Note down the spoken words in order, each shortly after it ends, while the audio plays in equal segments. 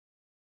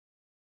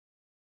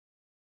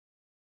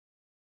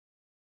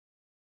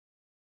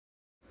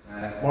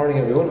Morning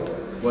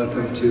everyone,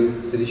 welcome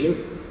to City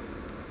Gym,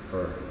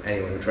 for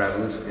anyone who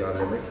travelled beyond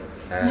Limerick,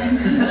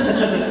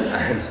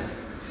 and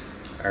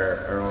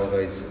our own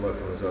guys,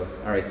 welcome as well.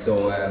 Alright,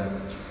 so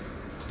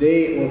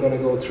today we're going to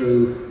go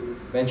through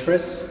bench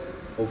press,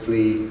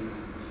 hopefully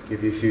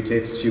give you a few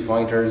tips, a few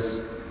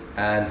pointers,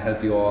 and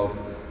help you all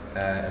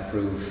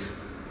improve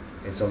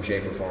in some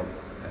shape or form.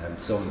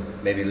 Some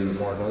maybe a little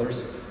bit more than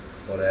others,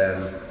 but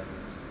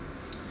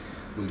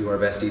we'll do our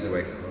best either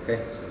way,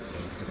 okay? So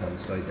if you get on the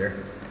slide there.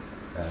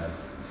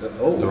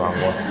 Oh, the wrong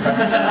one.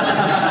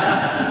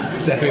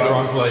 It's definitely the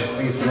wrong slide.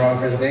 It's the wrong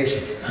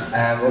presentation.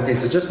 Okay,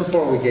 so just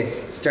before we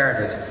get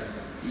started,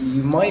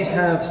 you might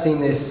have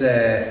seen this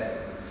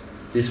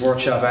this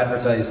workshop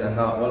advertised and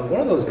thought, well,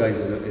 one of those guys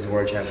is a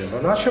world champion, but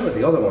I'm not sure about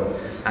the other one.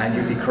 And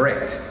you'd be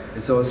correct.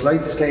 And so a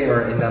slight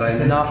disclaimer in that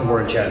I'm not a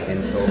world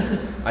champion, so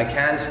I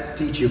can't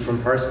teach you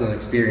from personal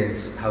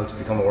experience how to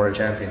become a world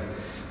champion.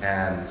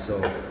 So,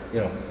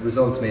 you know,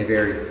 results may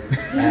vary.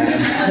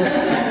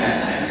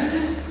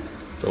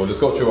 So we'll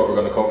just go through what we're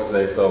going to cover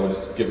today. So we'll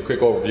just give a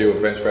quick overview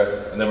of bench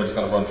press, and then we're just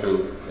going to run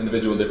through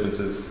individual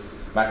differences,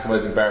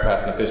 maximizing bar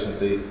pattern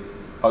efficiency,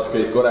 how to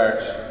create good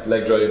arch,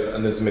 leg drive,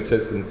 and then some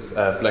existence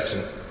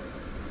selection.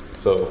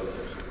 So,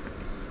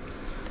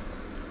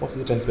 what does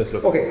the bench press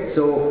look like? Okay,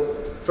 so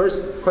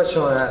first question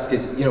I want to ask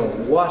is, you know,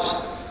 what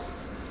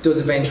does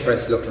a bench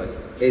press look like?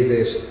 Is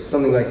it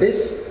something like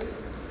this?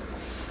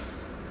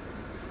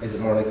 Is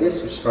it more like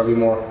this, which is probably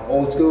more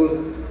old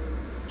school?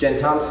 Jen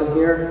Thompson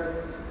here.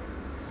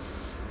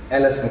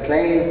 Ellis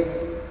McLean,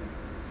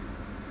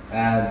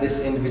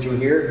 this individual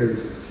here, who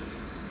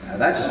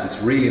that just looks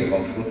really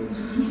uncomfortable,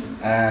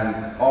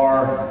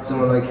 or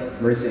someone like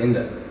Marissa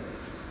Inda.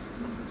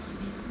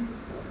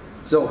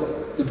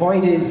 So the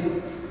point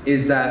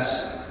is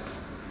that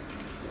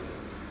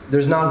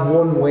there's not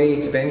one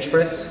way to bench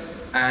press,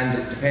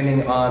 and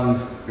depending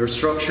on your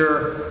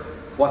structure,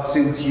 what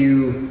suits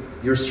you,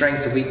 your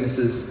strengths and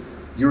weaknesses,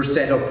 your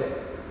setup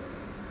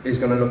is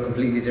going to look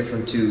completely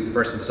different to the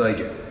person beside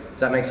you.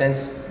 Does that make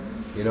sense?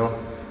 You know,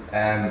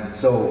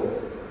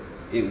 so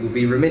it would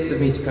be remiss of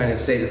me to kind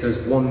of say that there's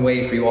one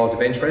way for you all to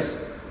bench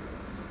press,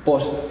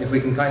 but if we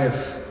can kind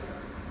of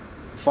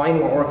find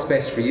what works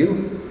best for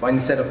you, find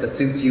the setup that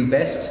suits you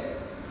best,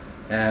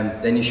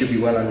 then you should be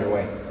well on your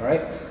way, all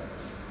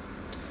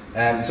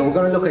right? So we're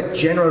going to look at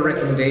general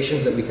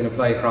recommendations that we can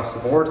apply across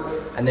the board,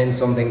 and then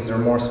some things that are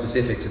more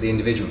specific to the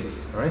individual,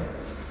 all right?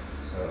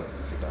 So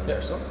click on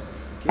there, so.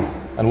 Thank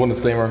you. And one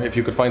disclaimer, if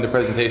you could find a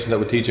presentation that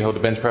would teach you how to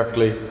bench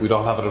perfectly, we'd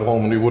all have it at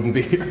home and we wouldn't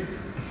be here.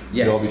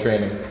 Yeah. We'd all be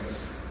training.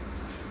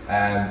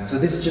 So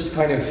this is just to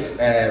kind of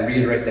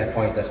reiterate that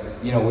point that,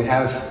 you know, we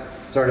have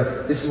sort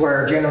of, this is where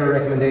our general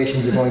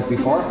recommendations are going to be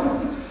for.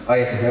 Oh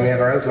yes, then we have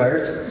our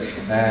outliers,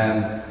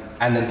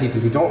 and then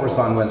people who don't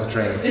respond well to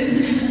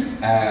training.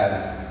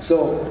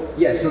 So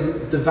yes, so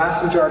the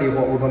vast majority of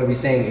what we're going to be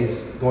saying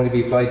is going to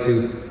be applied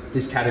to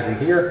this category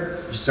here,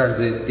 which is sort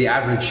of the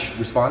average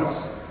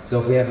response. So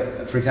if we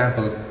have, for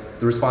example,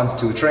 the response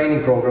to a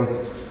training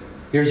program,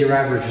 here's your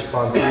average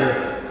response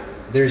here,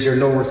 there's your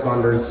low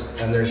responders,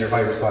 and there's your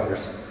high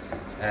responders.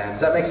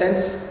 Does that make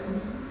sense?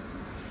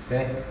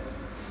 Okay.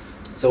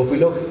 So if we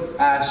look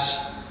at,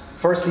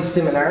 firstly,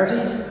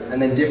 similarities,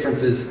 and then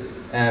differences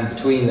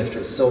between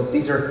lifters. So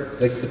these are,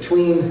 like,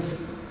 between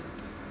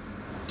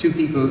two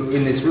people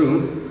in this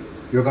room,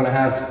 you're going to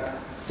have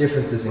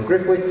differences in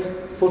grip width,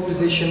 foot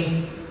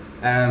position,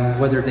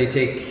 whether they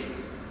take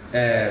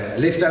a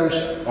lift out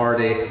or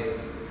they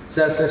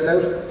self lift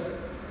out,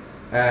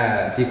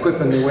 the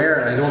equipment they wear,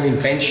 and I don't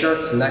mean bench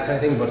shirts and that kind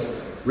of thing, but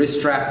wrist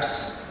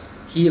straps,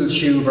 heeled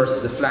shoe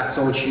versus a flat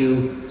sole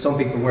shoe. Some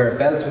people wear a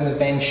belt when they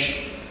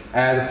bench.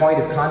 The point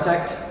of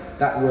contact,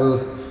 that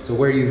will, so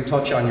where you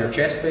touch on your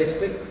chest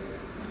basically,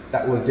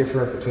 that will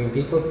differ between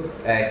people.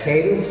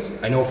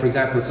 Cadence, I know for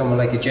example someone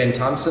like a Jen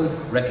Thompson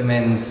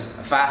recommends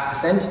a fast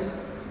descent.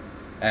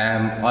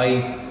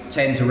 I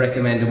tend to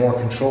recommend a more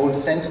controlled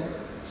descent.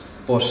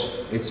 But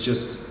it's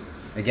just,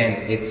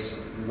 again,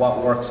 it's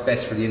what works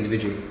best for the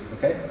individual,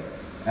 okay?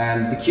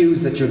 The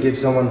cues that you'll give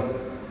someone,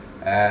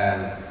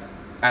 and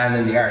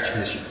then the arch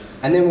position.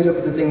 And then we look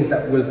at the things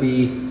that will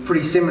be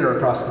pretty similar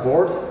across the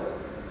board.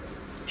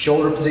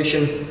 Shoulder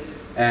position,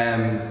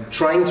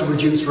 trying to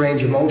reduce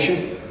range of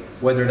motion,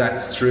 whether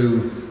that's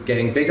through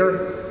getting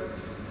bigger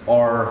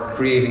or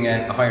creating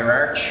a higher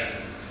arch.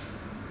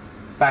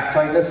 Back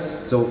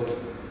tightness, so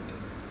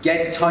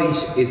get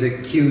tight is a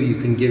cue you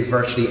can give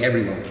virtually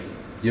everyone.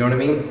 You know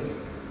what I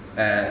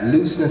mean?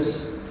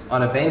 Looseness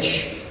on a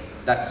bench,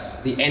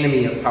 that's the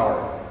enemy of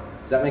power.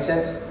 Does that make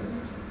sense?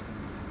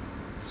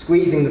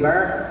 Squeezing the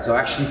bar, so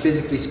actually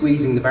physically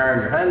squeezing the bar in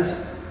your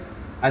hands,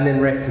 and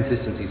then rep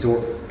consistency.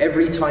 So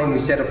every time we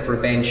set up for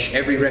a bench,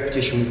 every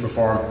repetition we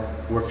perform,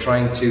 we're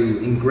trying to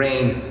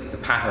ingrain the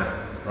pattern,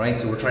 right?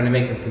 So we're trying to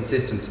make them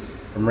consistent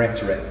from rep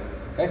to rep,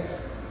 okay?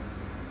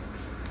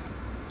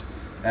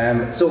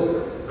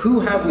 So who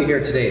have we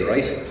here today,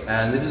 right?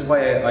 And this is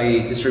why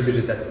I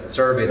distributed that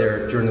survey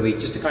there during the week,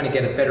 just to kind of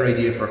get a better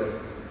idea for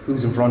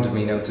who's in front of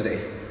me now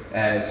today.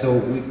 So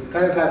we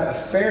kind of have a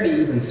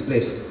fairly even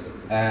split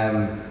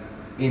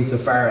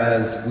insofar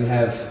as we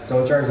have, so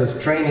in terms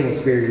of training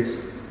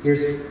experience,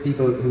 here's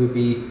people who would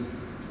be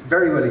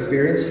very well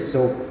experienced,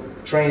 so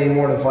training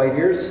more than 5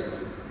 years,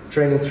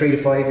 training 3 to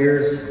 5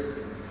 years,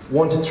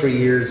 1 to 3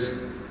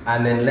 years,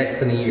 and then less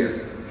than a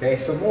year. Okay,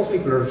 so most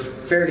people are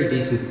fairly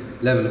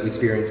decent level of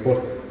experience,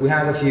 but we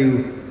have a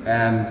few,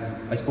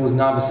 I suppose,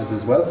 novices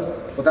as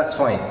well, but that's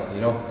fine,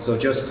 you know. So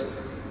just,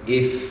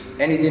 if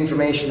any of the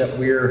information that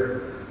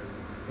we're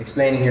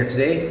explaining here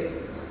today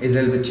is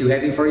a little bit too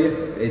heavy for you,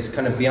 is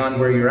kind of beyond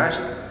where you're at,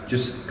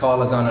 just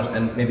call us on it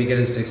and maybe get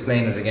us to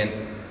explain it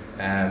again,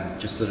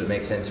 just so that it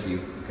makes sense for you,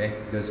 okay?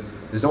 Because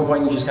there's no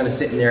point in you just kind of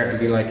sitting there and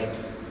being like,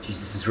 geez,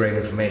 this is great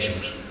information,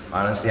 but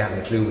I honestly haven't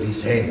a clue what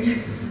he's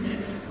saying.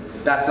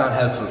 That's not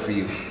helpful for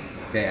you,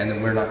 okay? And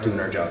then we're not doing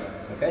our job,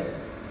 okay?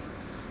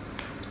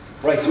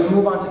 Right, so we'll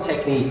move on to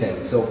technique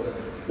then. So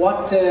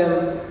what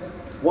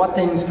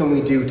things can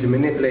we do to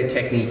manipulate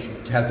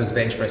technique to help us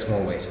bench press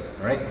more weight,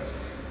 all right?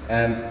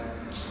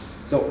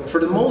 So for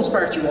the most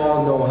part, you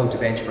all know how to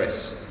bench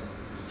press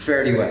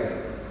fairly well,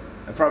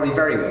 and probably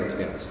very well, to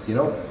be honest, you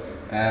know?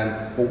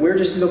 But we're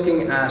just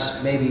looking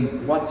at maybe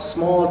what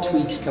small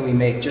tweaks can we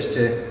make just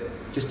to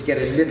get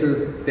a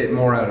little bit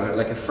more out of it,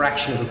 like a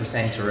fraction of a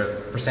percent or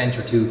a percent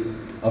or two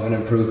of an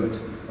improvement,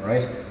 all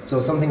right?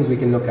 So some things we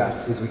can look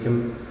at is we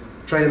can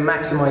try to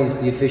maximize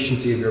the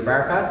efficiency of your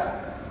bar path,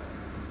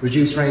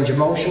 reduce range of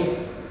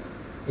motion,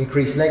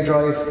 increase leg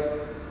drive,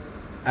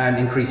 and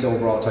increase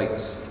overall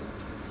tightness,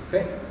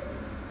 okay?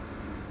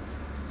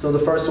 So the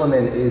first one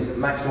then is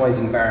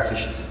maximizing bar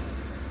efficiency.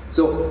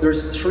 So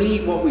there's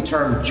 3 what we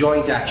term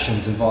joint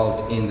actions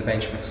involved in the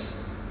bench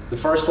press. The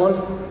first one,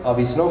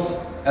 obvious enough,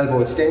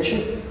 elbow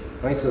extension,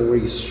 right? So where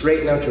you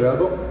straighten out your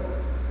elbow.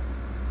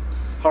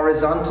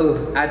 Horizontal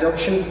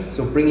adduction,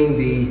 so bringing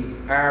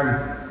the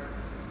arm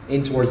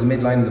in towards the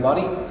midline of the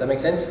body. Does that make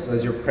sense? So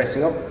as you're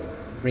pressing up,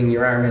 bring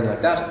your arm in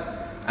like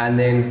that. And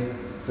then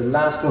the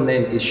last one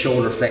then is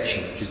shoulder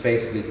flexion, which is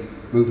basically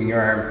moving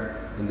your arm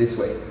in this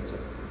way. So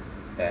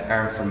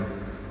arm from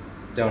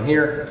down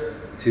here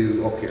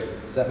to up here.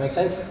 Does that make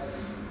sense?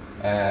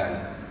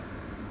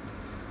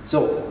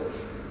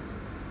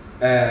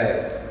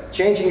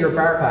 Changing your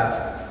bar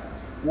path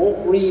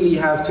won't really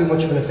have too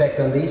much of an effect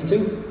on these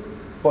two,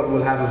 but it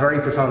will have a very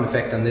profound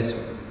effect on this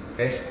one,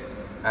 okay?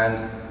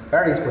 And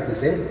Barry's put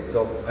this in,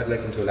 so I'd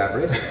like him to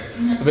elaborate.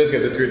 So basically,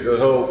 I disagree. The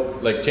whole,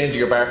 like, changing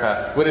your bar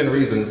path within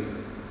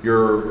reason,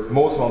 your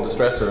most amount of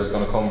stressor is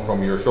going to come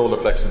from your shoulder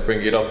flexion,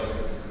 bringing it up.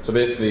 So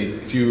basically,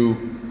 if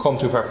you come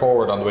too far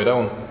forward on the way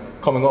down,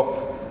 coming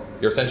up,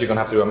 you're essentially going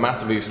to have to do a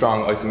massively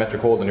strong isometric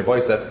hold on your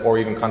bicep, or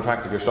even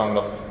contract if you're strong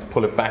enough to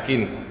pull it back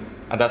in.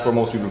 And that's where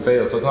most people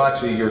fail. So it's not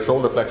actually your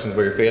shoulder flexions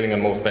where you're failing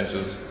on most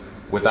benches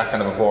with that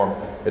kind of a form.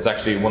 It's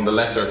actually one of the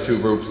lesser 2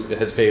 groups it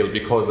has failed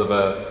because of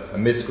a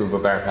misgroup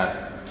of bar path.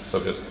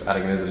 So just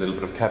adding in as a little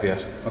bit of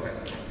caveat. Okay.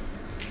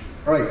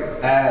 All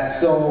right.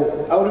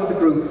 So out of the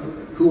group,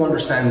 who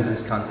understands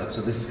this concept?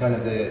 So this is kind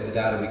of the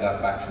data we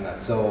got back from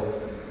that. So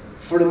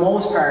for the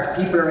most part,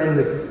 people are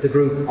in the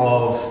group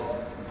of,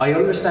 I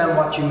understand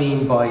what you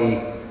mean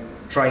by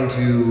trying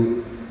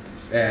to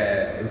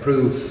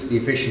improve the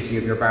efficiency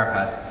of your bar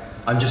path.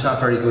 I'm just not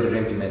very good at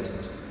implementing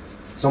it.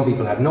 Some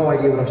people have no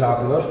idea what I'm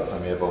talking about. I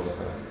may have both.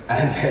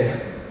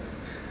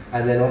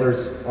 And then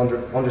others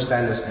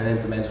understand it and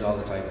implement it all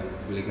the time, and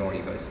we'll ignore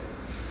you guys.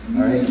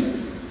 All right?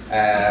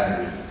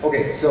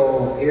 Okay,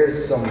 so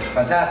here's some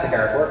fantastic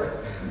artwork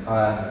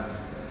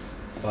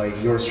by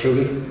yours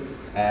truly.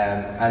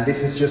 And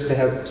this is just to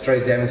help to try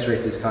to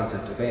demonstrate this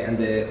concept, okay? And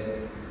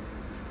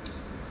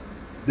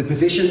the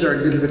positions are a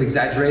little bit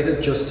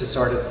exaggerated just to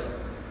sort of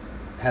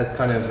help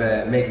kind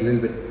of make it a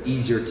little bit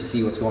easier to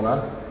see what's going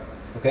on,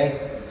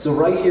 okay? So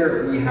right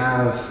here we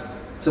have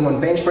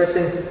someone bench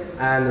pressing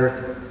and they're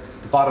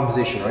at the bottom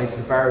position, right?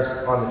 So the bar's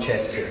on the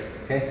chest here,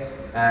 okay?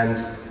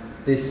 And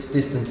this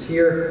distance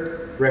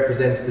here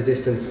represents the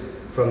distance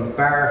from the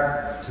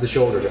bar to the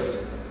shoulder joint.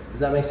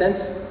 Does that make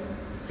sense?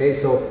 Okay,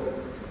 so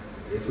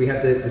if we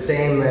have the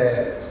same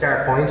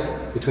start point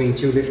between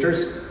 2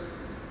 lifters,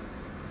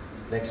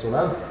 next one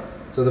on.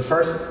 So the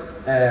first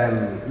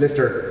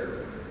lifter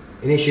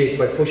initiates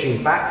by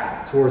pushing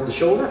back towards the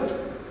shoulder,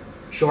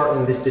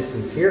 shortening this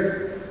distance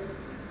here,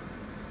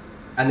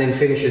 and then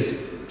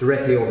finishes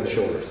directly over the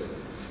shoulders.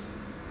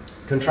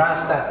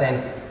 Contrast that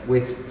then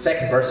with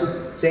second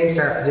person, same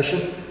start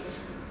position,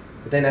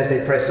 but then as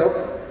they press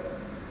up,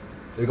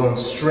 they're going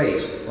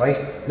straight,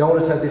 right?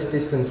 Notice how this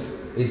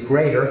distance is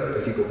greater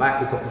if you go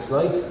back a couple of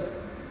slides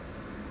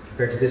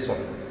compared to this one.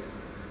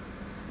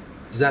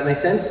 Does that make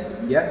sense?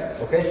 Yeah?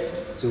 Okay.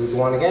 So we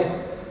go on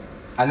again,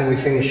 and then we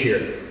finish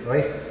here,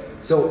 right?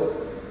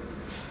 So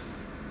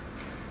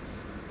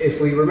if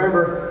we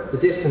remember the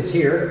distance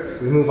here,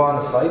 we move on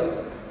a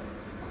slide,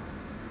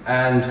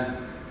 and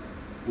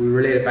we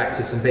relate it back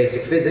to some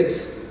basic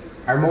physics.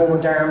 Our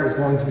moment arm is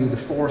going to be the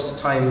force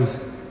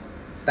times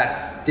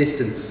that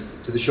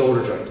distance to the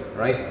shoulder joint,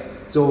 right?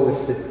 So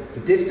if the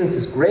distance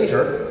is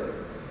greater,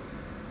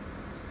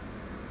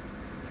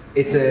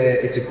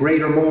 it's a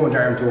greater moment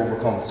arm to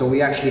overcome. So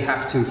we actually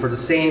have to, for the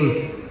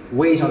same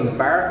weight on the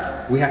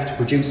bar, we have to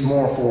produce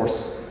more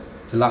force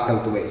to lock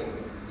out the weight.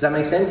 Does that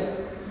make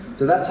sense?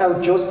 So that's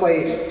how, just by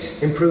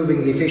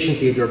improving the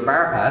efficiency of your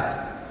bar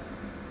path,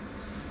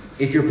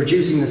 if you're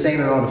producing the same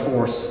amount of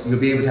force, you'll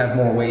be able to have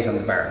more weight on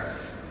the bar.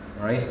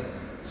 All right?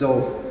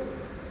 So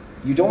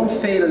you don't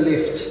fail a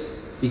lift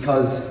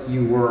because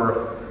you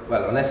were,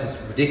 well, unless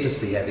it's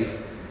ridiculously heavy,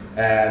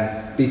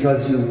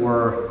 because you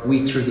were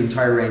weak through the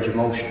entire range of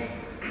motion.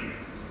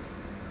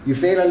 You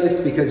fail a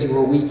lift because you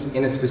were weak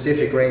in a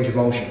specific range of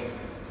motion.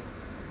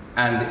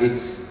 And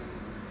it's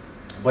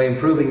by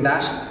improving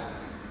that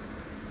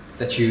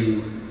that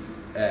you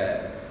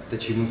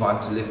move on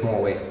to lift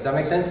more weight. Does that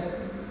make sense?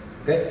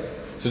 Okay?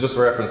 So just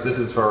for reference, this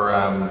is for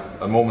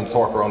a moment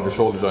torque around your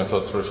shoulder joint, so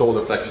it's for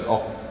shoulder flexion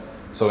up.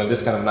 So in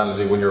this kind of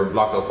analogy, when you're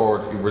locked out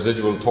forward, you have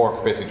residual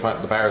torque, basically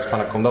the bar is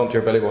trying to come down to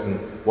your belly button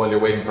while you're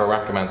waiting for a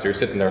rack command, so you're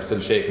sitting there still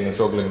shaking and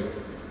struggling.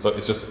 So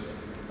it's just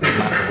a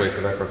massive waste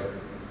of effort.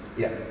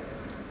 Yeah.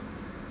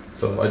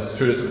 So this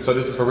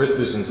is for wrist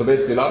position. So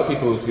basically a lot of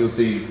people, you'll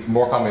see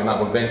more commonly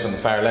not with bench on the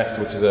far left,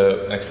 which is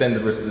an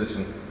extended wrist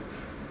position.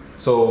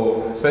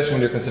 So especially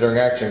when you're considering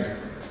arching,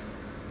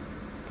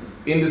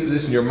 in this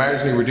position you're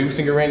marginally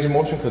reducing your range of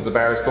motion because the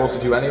bar is closer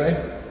to you anyway,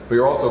 but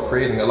you're also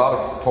creating a lot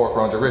of torque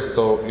around your wrist.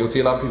 So you'll see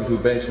a lot of people who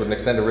bench with an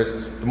extended wrist,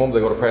 the moment they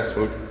go to press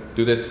will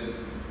do this,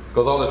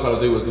 because all they're trying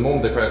to do is the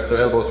moment they press,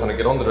 their elbow is trying to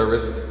get under their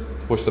wrist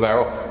to push the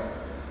bar up.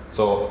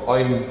 So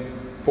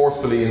I'm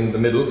forcefully in the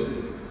middle,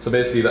 so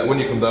basically that when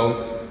you come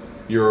down,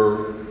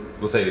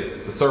 we'll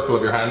say the circle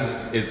of your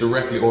hand is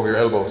directly over your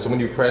elbow. So when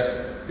you press,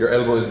 your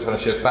elbow isn't trying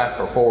to shift back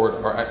or forward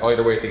or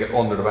either way to get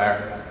under the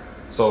bar.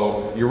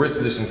 So your wrist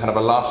position can have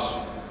a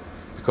lot,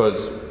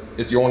 because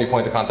it's your only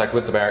point of contact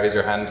with the bar is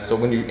your hand. So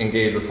when you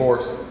engage with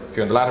force, if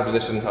you're in the latter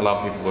position, a lot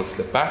of people will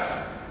slip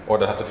back or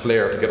they'll have to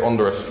flare to get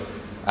under it.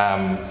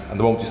 And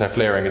the moment you start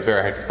flaring, it's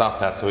very hard to stop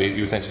that. So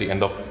you essentially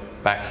end up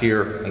back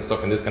here and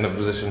stuck in this kind of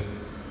position.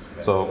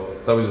 So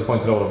that was just a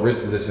point to note of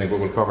wrist positioning, but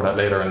we'll cover that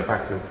later in the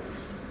practical.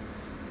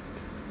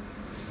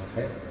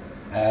 Okay.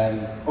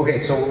 Okay,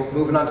 so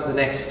moving on to the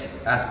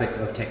next aspect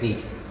of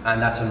technique, and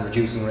that's on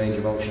reducing range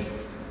of motion.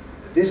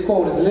 This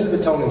quote is a little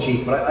bit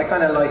tongue-in-cheek, but I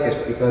kind of like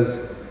it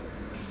because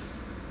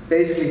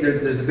basically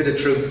there's a bit of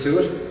truth to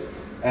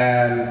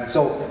it.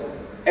 So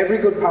every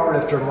good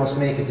powerlifter must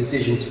make a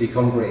decision to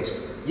become great.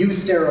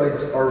 Use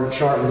steroids or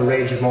shorten the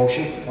range of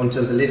motion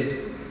until the lift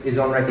is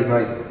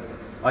unrecognizable.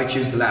 I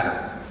choose the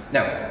latter.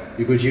 Now,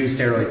 you could use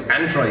steroids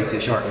and try to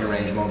shorten your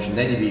range of motion,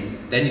 then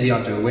you'd be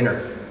onto a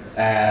winner.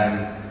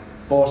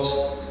 But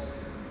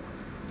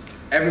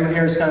everyone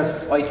here is kind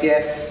of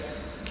IPF.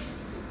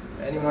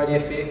 Anyone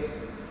IDFP?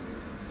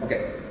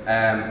 Okay.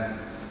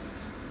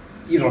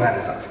 You don't have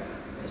this option,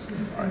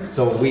 basically. All right.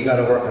 So we got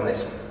to work on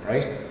this one,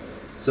 right?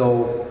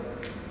 So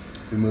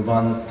if we move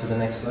on to the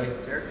next slide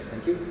there,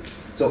 thank you.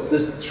 So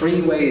there's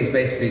 3 ways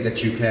basically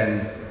that you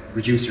can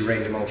reduce your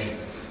range of motion.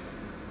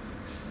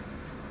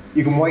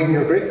 You can widen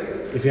your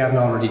grip if you haven't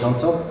already done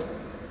so.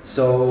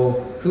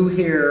 So who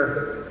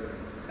here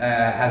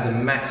has a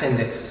max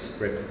index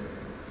grip?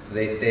 So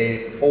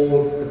they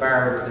hold the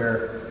bar with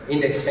their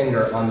index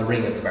finger on the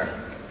ring of the bar.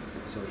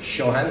 So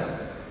show of hands.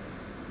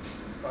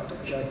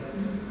 Don't be shy.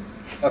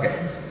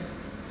 Okay.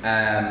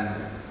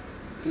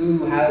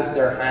 Who has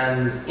their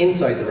hands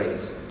inside the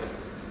rings?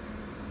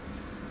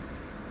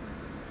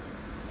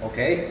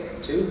 Okay,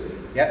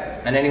 2.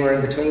 Yep. And anywhere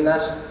in between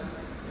that?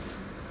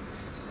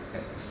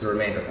 Okay, this is the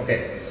remainder.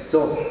 Okay.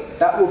 So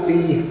that would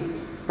be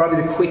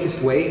probably the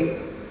quickest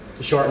way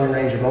to shorten your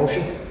range of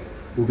motion,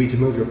 will be to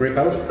move your grip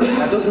out.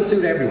 That doesn't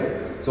suit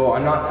everyone, so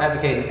I'm not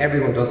advocating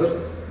everyone does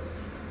it.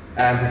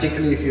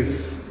 Particularly if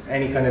you've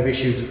any kind of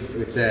issues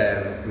with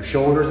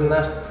shoulders and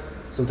that,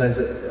 sometimes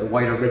a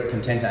wider grip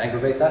can tend to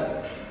aggravate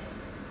that.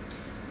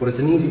 But it's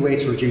an easy way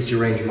to reduce your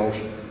range of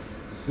motion.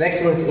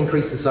 Next one is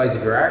increase the size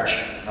of your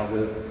arch, and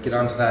we'll get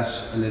onto that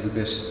a little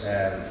bit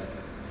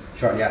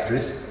shortly after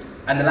this.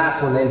 And the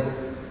last one then,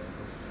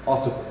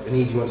 also an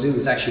easy one to do,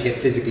 is actually get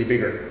physically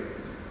bigger.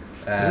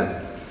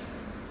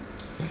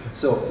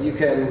 So you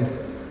can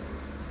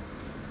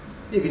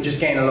just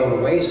gain a load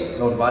of weight, a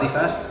load of body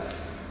fat,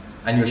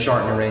 and you'll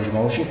shorten your range of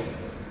motion.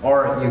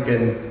 Or you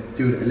can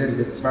do it a little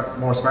bit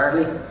more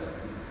smartly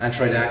and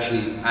try to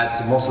actually add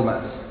some muscle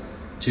mass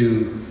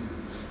to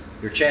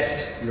your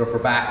chest, your upper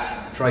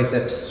back,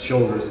 triceps,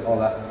 shoulders, all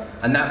that.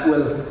 And that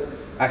will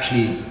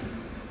actually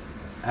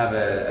have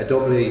a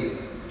doubling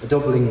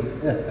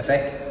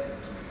effect.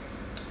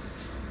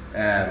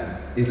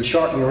 It'll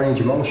shorten your range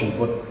of motion,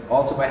 but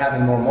also by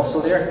having more muscle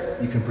there,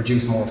 you can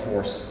produce more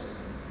force.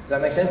 Does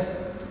that make sense?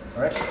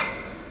 All right.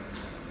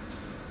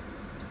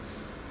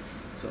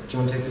 So, do you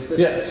want to take this bit?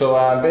 Yeah,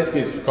 so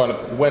basically it's kind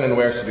of when and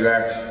where should you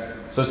arch.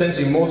 So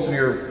essentially most of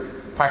your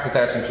practice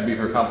arching should be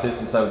for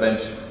competition style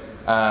bench.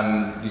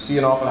 You see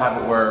an awful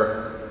habit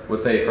where, we'll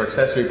say for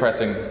accessory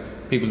pressing,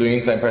 people doing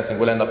incline pressing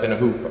will end up in a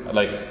hoop,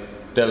 like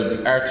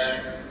they'll arch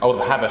out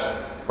of habit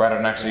rather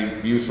than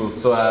actually useful.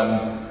 So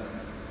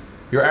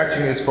Your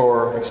arching is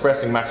for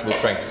expressing maximal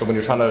strength. So when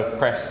you're trying to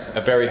press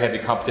a very heavy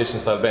competition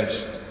style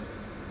bench,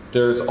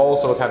 there's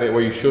also a caveat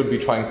where you should be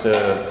trying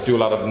to do a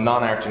lot of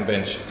non-arching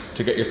bench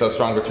to get yourself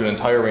stronger through an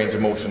entire range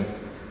of motion.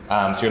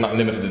 So you're not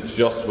limited to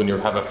just when you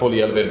have a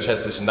fully elevated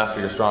chest position, that's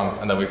where you're strong.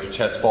 And then if your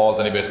chest falls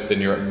any bit, then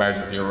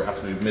you're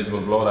absolutely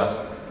miserable below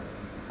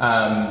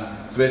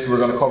that. So basically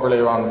we're going to cover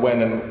later on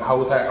when and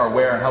how to, or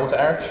where and how to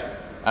arch.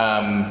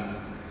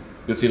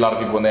 You'll see a lot of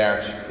people when they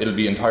arch, it'll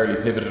be entirely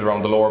pivoted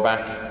around the lower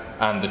back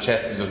and the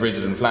chest is just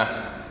rigid and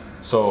flat.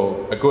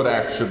 So a good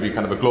arch should be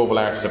kind of a global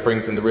arch that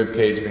brings in the rib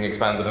cage being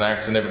expanded and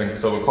arched and everything.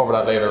 So we'll cover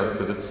that later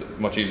because it's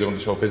much easier to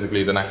show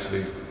physically than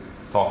actually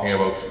talking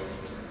about.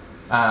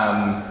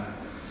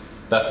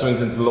 That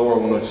swings into the lower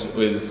one, which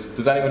is,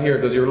 does anyone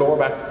here, does your lower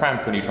back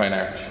cramp when you try and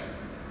arch?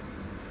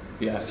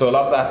 Yeah, so a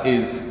lot of that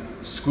is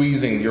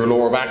squeezing your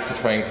lower back to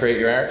try and create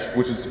your arch,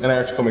 which is an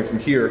arch coming from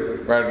here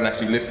rather than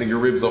actually lifting your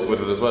ribs up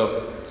with it as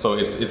well. So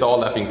it's all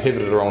that being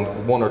pivoted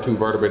around one or two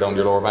vertebrae down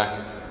your lower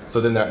back. So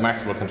then that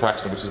maximal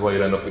contraction, which is why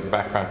you'll end up with your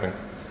back cramping.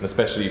 And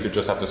especially if you're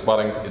just after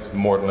squatting, it's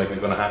more than likely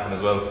going to happen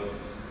as well.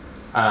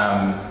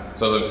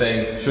 So as I'm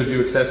saying, should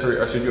you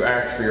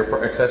arch for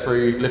your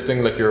accessory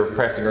lifting, like your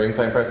pressing or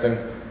incline pressing?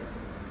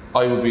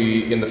 I would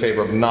be in the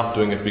favor of not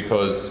doing it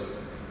because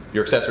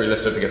your accessory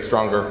lifter to get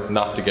stronger,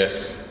 not to get,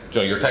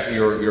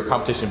 your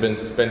competition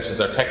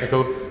benches are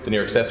technical, then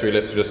your accessory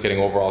lifts are just getting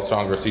overall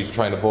stronger. So you should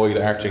try and avoid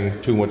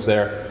arching too much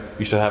there.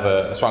 You should have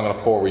a strong enough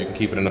core where you can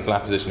keep it in a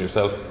flat position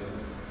yourself.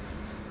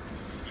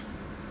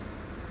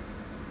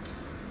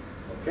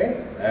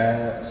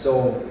 Okay,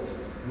 so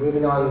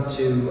moving on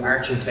to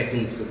arching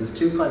techniques. So there's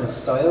two kind of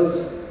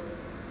styles,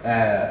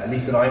 at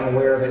least that I'm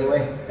aware of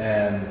anyway.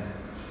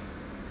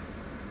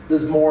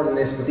 There's more than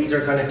this, but these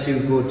are kind of two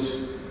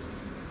good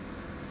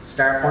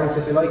start points,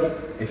 if you like.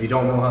 If you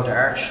don't know how to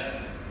arch,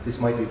 this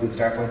might be a good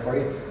start point for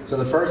you. So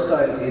the first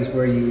style is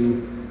where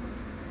you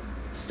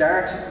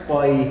start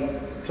by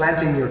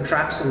planting your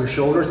traps and your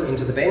shoulders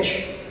into the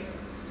bench.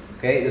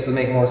 Okay, this will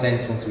make more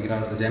sense once we get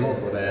on to the demo,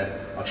 but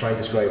I'll try and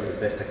describe it as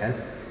best I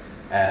can.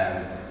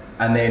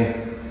 And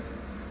then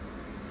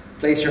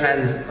place your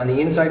hands on the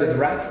inside of the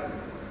rack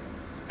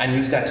and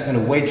use that to kind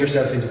of wedge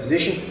yourself into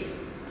position.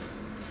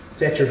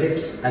 Set your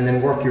hips and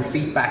then work your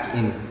feet back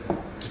in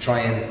to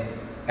try and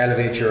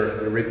elevate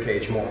your rib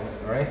cage more.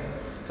 All right.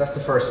 So that's the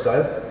first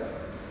style.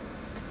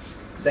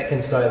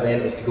 Second style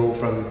then is to go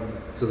from.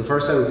 So the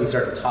first style would be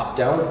start top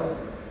down.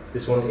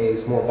 This one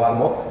is more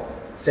bottom up.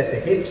 Set the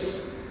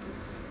hips,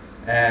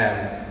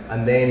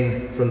 and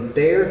then from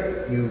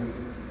there you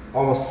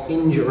almost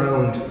hinge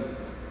around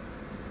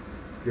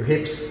your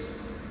hips,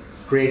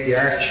 create the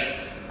arch,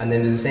 and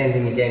then do the same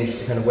thing again just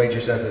to kind of wedge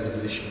yourself into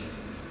position.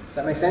 Does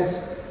that make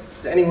sense?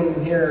 Does anyone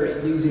in here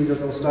use either of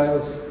those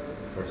styles?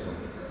 First one.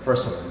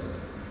 First one.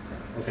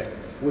 Okay.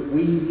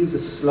 We use a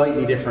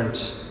slightly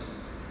different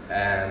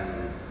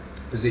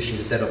position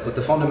to set up, but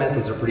the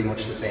fundamentals are pretty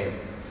much the same.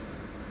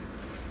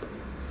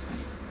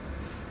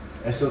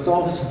 So it's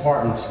always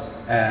important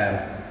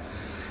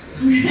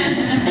for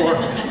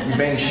you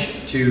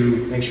bench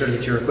to make sure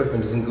that your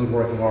equipment is in good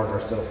working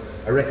order. So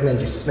I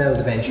recommend you smell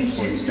the bench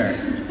before you start.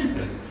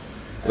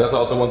 So that's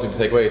also one thing to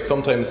take away.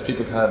 Sometimes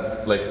people can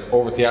have like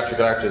over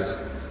theatrical arches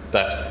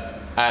that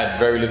add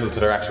very little to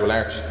their actual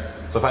arch.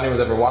 So if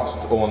anyone's ever watched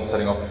Owen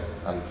setting up,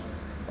 and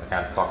I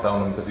can't talk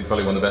down him because he's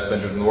probably one of the best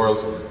benchers in the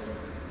world,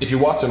 if you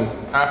watch him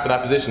after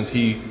that position,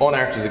 he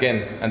unarches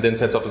again and then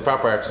sets up his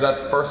proper arch. So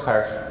that first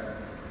part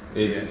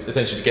is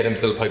essentially to get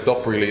himself hyped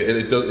up really.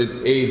 It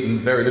aids in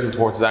very little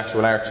towards his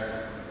actual arch,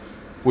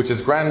 which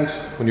is grand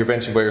when you're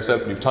benching by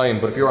yourself and you've time,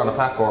 but if you're on a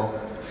platform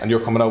and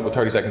you're coming out with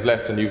 30 seconds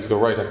left and you have to go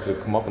right, have to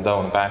come up and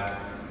down and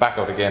back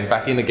out again,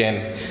 back in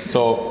again.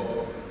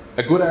 So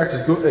a good arch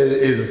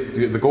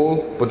is the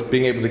goal, but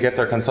being able to get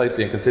there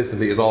concisely and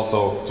consistently is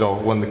also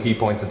one of the key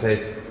points to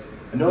take.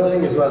 Another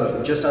thing as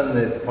well, just on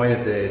the point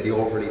of the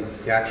overly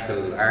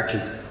theatrical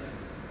arches,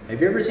 have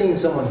you ever seen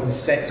someone who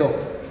sets up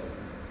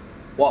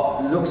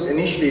what looks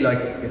initially like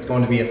it's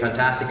going to be a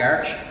fantastic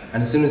arch,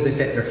 and as soon as they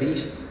set their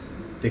feet,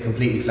 they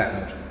completely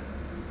flatten out?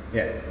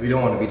 Yeah, we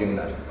don't want to be doing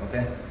that,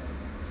 okay?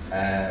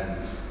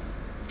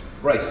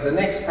 Right, so the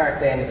next part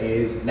then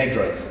is leg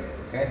drive,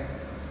 okay?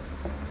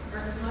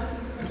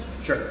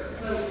 Sure.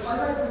 So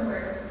I read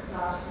somewhere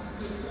that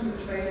there's kind of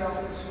a trade-off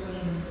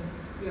between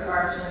your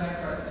arch and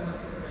leg drive, so much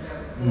different now.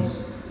 But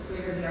the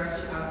bigger the arch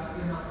you have,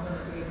 you're not going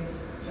to be able to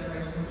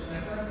generate as much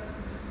leg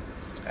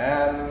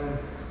drive.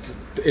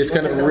 It's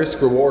kind of a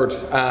risk reward.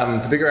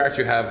 The bigger arch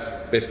you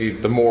have, basically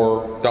the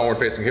more downward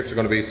facing hips are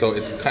going to be, so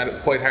it's kind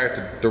of quite hard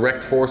to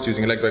direct force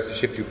using a leg drive to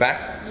shift you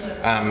back,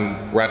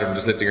 rather than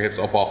just lifting your hips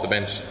up off the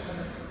bench.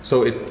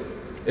 So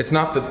it's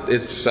not that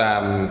it's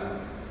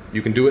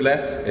you can do it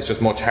less, it's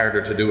just much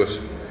harder to do it.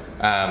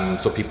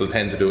 So people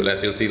tend to do it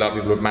less. You'll see a lot of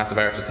people with massive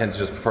arches tend to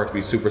just prefer to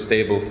be super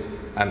stable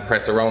and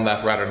press around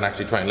that rather than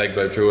actually try and leg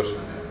drive through it.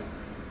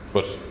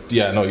 But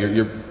yeah, no,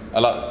 a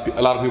lot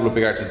of people with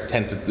big arches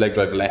tend to leg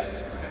drive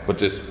less, but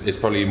just it's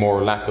probably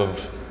more lack of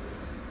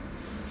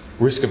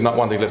risk of not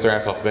wanting to lift their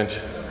arse off the bench,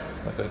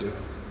 like I do.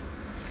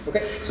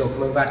 Okay, so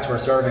coming back to our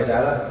survey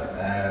data,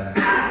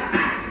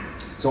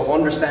 so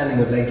understanding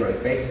of leg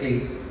drive.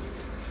 Basically,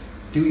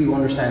 do you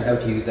understand how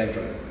to use leg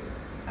drive?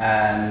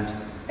 And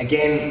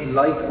again,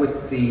 like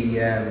with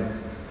the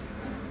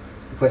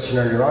question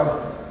earlier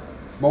on,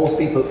 most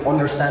people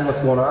understand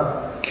what's going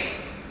on,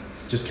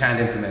 just can't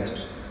implement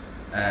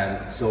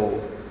it. So,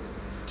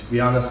 to be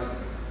honest,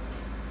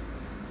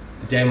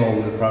 the demo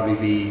will probably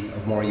be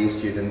of more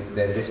use to you than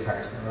this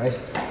part, all right?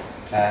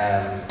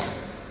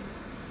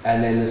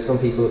 And then there's some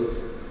people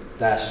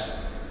that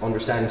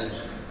understand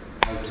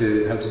how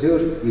to do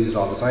it, use it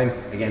all the time.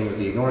 Again, we'll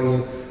be ignoring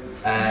you.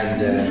 And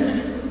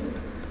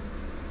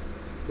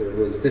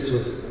this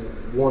was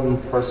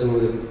one person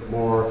with a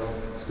more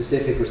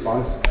specific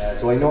response.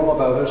 So I know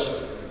about it,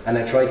 and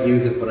I try to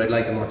use it, but I'd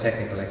like a more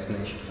technical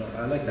explanation. So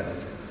I like that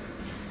answer.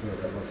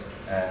 Whoever that was.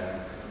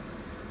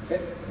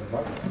 Okay, move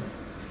on.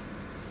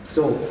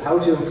 So how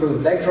to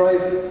improve leg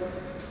drive?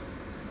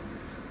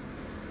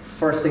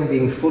 First thing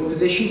being foot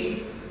position.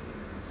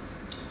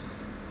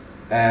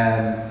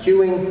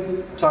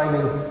 Cueing,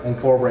 timing, and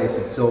core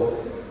bracing.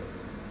 So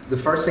the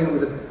first thing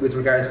with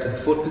regards to the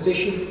foot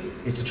position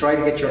is to try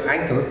to get your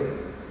ankle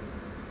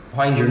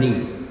behind your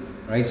knee,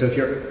 right? So if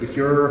you're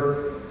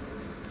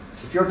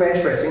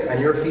bench pressing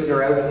and your feet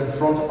are out in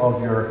front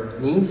of your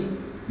knees,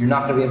 you're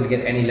not going to be able to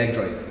get any leg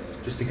drive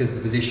just because of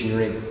the position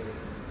you're in.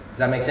 Does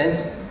that make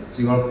sense?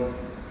 So you want to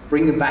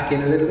bring them back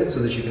in a little bit so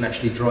that you can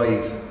actually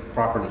drive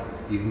properly.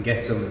 You can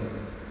get some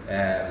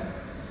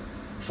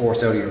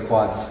force out of your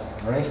quads,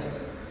 all right?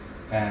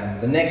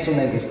 The next one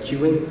then is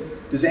cueing.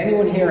 Does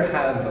anyone here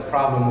have a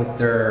problem with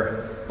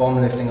their bum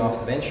lifting off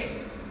the bench?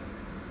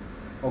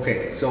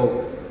 Okay,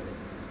 so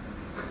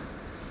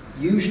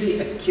usually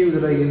a cue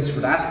that I use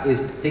for that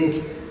is to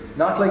think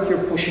not like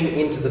you're pushing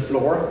into the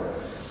floor,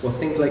 but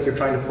think like you're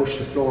trying to push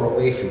the floor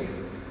away from you.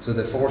 So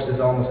the force is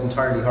almost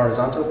entirely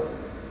horizontal.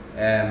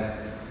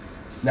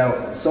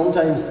 Now,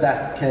 sometimes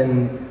that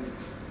can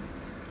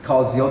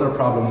cause the other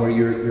problem where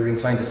you're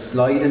inclined to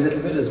slide a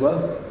little bit as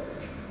well,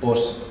 but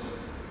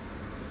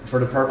for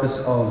the purpose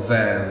of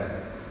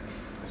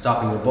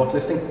stopping your butt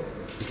lifting,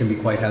 it can be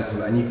quite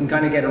helpful. And you can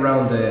kind of get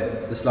around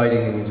the sliding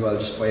thing as well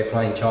just by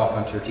applying chalk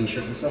onto your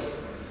t-shirt and stuff.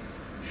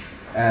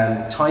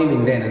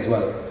 Timing then as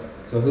well.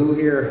 So who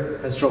here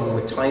has trouble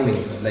with timing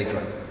of leg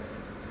drive?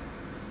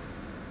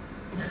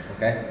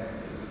 Okay.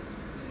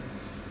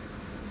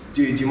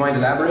 Do you mind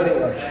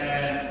elaborating? Or?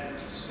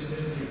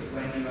 Specifically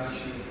when you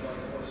actually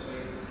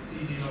it's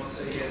easy enough to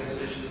say get a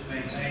position to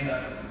maintain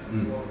that.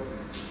 But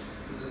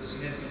there's a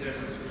significant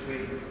difference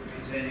between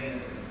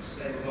maintaining a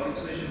stable body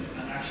position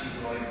and actually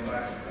driving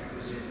back, I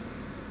presume.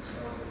 So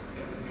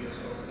it would be as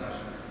close to that.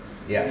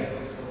 Yeah.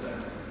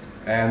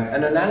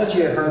 An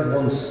analogy I heard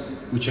once,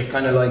 which I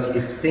kind of like,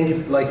 is to think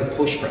of it like a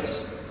push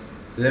press.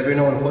 Does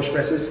everyone know what a push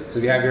press is? So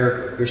you have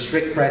your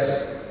strict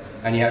press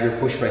and you have your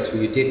push press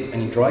where you dip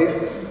and you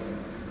drive.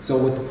 So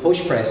with the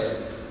push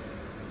press,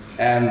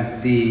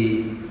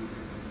 the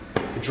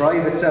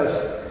drive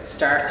itself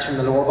starts from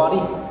the lower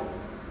body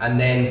and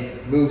then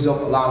moves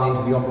up along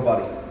into the upper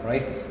body,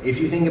 right? If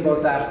you think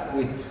about that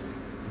with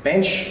the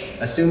bench,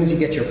 as soon as you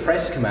get your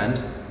press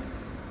command,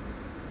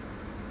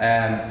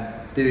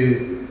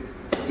 the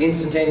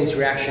instantaneous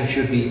reaction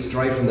should be to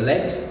drive from the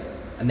legs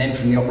and then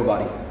from the upper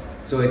body.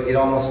 So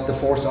the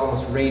force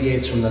almost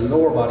radiates from the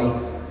lower body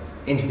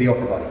into the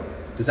upper body.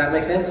 Does that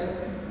make sense?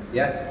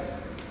 Yeah?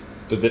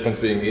 The difference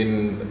being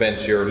in a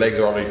bench, your legs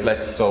are already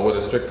flexed, so with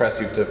a strict press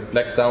you have to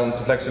flex down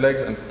to flex your legs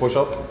and push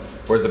up,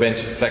 whereas the bench,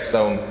 if you flex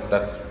down,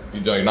 that's,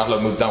 you're not allowed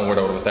to move downward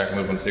out of a starting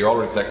movement, so you're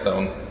already flexed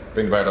down,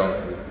 bring the bar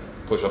down,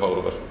 push up out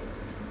of it.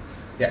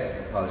 Yeah,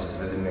 apologies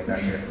if I didn't make that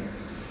clear.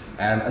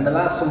 And the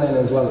last one then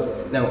as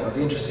well, now I'd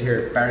be interested to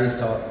hear Barry's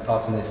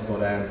thoughts on this,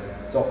 but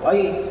so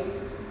I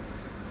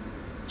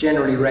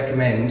generally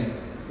recommend,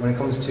 when it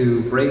comes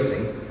to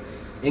bracing,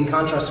 in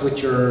contrast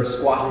with your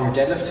squat and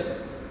your deadlift,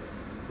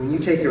 when you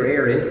take your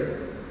air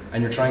in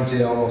and you're trying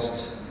to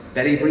almost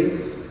belly breathe,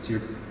 so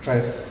you're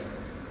trying to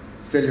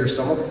fill your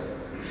stomach,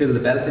 fill the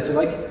belt if you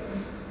like,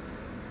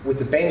 with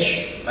the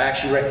bench I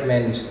actually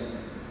recommend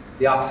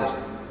the opposite.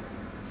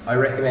 I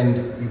recommend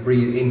you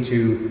breathe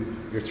into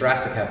your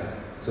thoracic cavity.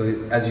 So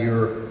as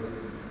you're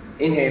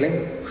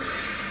inhaling,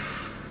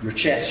 your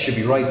chest should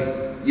be rising.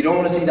 You don't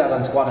want to see that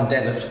on squat and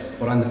deadlift,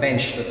 but on the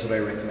bench, that's what I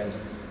recommend.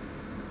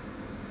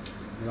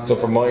 So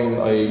for mine,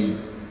 I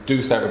do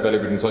start with belly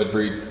breathing, so I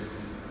breathe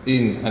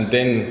in and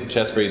then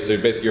chest breathe. So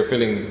basically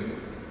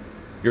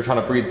you're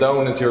trying to breathe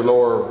down into your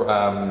lower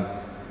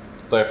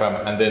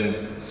diaphragm and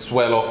then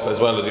swell up as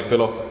well as you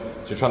fill up.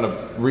 So you're trying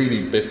to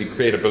really basically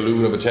create a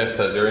balloon of a chest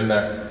as you're in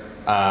there.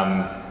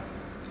 And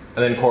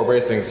then core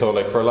bracing, so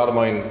like for a lot of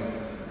mine,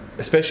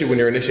 especially when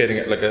you're initiating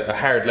it, like a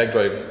hard leg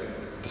drive,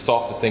 the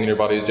softest thing in your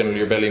body is generally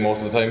your belly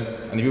most of the time.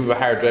 And if you have a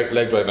hard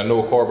leg drive and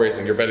no core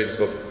bracing, your belly just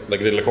goes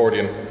like a little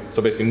accordion.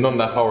 So basically none of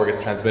that power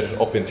gets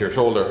transmitted up into your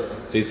shoulder.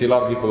 So you see a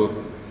lot of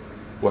people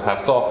will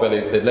have soft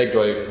bellies, they leg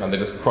drive and they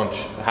just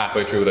crunch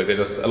halfway through. Like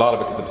a lot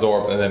of it gets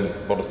absorbed and then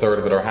about a third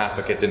of it or half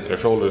it gets into their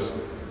shoulders.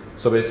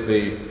 So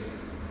basically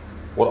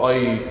what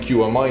I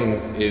cue on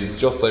mine is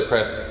just as I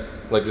press,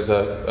 like there's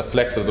a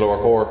flex of the lower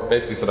core,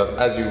 basically so that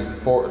as you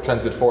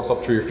transmit force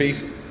up through your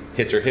feet,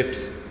 hits your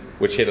hips,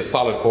 which hit a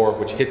solid core,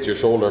 which hits your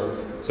shoulder.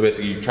 So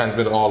basically you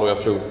transmit it all the way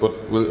up through,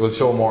 but we'll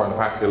show more in the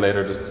practical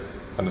later, just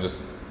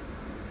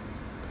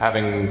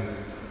having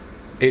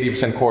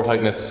 80% core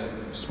tightness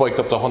spiked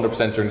up to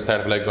 100% during the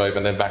start of leg drive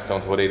and then back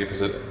down to about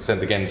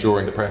 80% again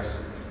during the press.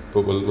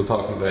 But we'll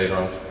talk about that later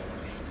on.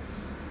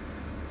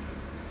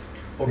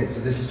 Okay, so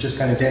this is just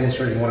kind of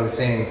demonstrating what I was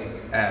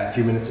saying a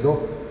few minutes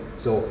ago.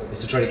 So it's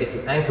to try to get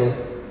the ankle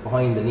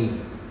behind the knee,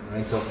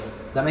 right? So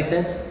does that make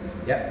sense?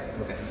 Yeah.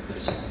 Okay. So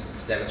it's just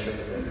to demonstrate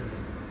it later.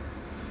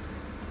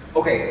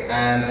 Okay,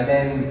 and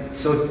then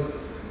so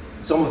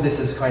some of this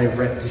is kind of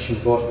repetition,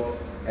 but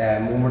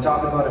when we're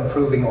talking about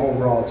improving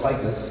overall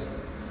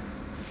tightness,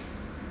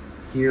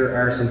 here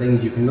are some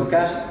things you can look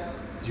at.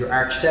 Is your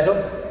arch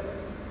setup,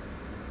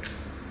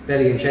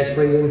 belly and chest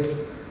breathing,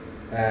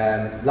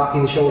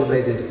 locking the shoulder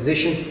blades into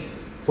position,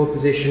 foot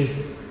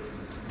position,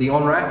 the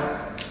unrack.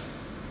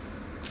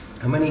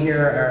 How many here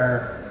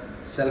are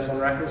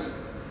self-unrackers?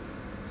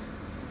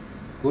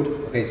 Good.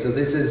 Okay, so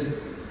this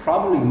is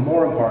probably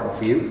more important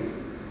for you.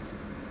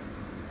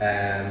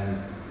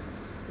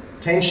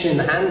 Tension in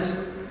the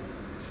hands.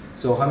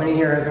 So how many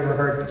here have ever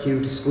heard the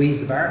cue to squeeze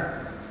the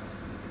bar?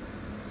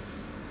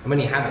 How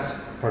many haven't?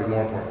 Probably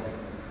more importantly.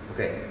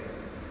 Okay.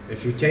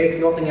 If you take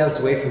nothing else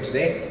away from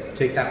today,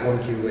 take that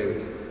one cue away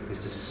with you, is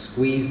to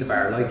squeeze the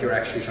bar like you're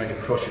actually trying to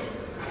crush it.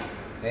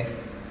 Okay?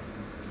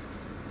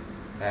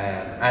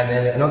 And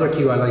then another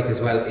cue I like as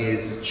well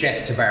is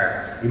chest to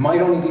bar. You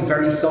might only be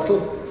very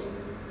subtle,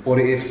 but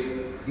if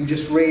you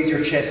just raise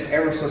your chest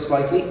ever so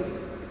slightly,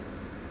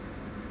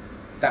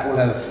 that will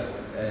have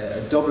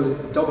a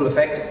double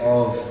effect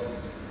of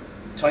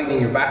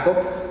tightening your back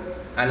up,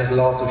 and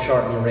it'll also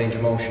shorten your range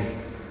of motion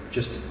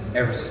just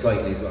ever so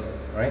slightly as well,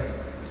 right?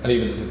 And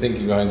even just the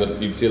thinking behind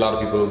it, you see a lot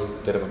of people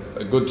that have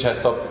a good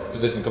chest up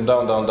position, come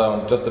down, down,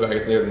 down, just about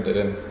gets near them, they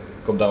then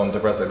come down to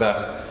press like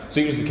that.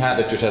 So even if you can't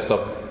lift your chest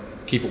up,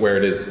 keep it where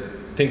it is.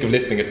 Think of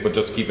lifting it, but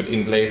just keep it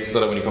in place so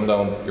that when you come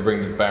down, you're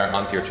bringing the bar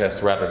onto your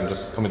chest rather than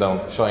just coming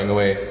down, shying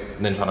away,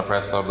 and then trying to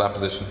press out of that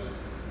position.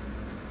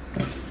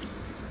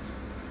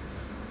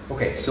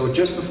 Okay, so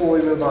just before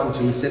we move on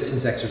to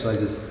assistance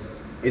exercises,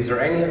 is there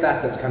any of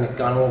that that's kind of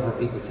gone over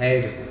people's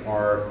head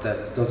or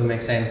that doesn't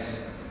make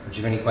sense? Or do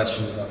you have any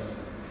questions about it?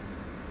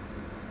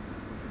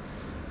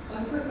 I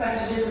have a quick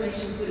question in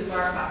relation to the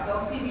bar pack. So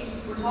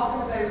obviously we're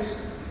talking about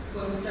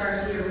when we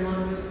start here, we want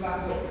to move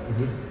back up.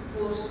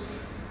 But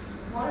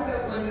what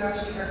about when you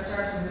actually are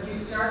starting? Would you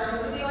start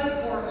over the eyes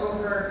or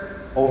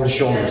over? Over the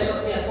shoulders.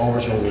 Yeah. Over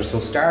the shoulders. So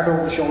start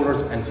over the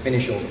shoulders and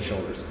finish over the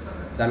shoulders.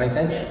 Okay. Does that make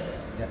sense? Yeah.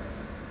 Yeah.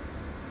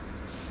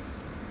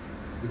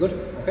 You good?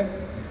 Okay.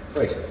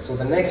 Great. So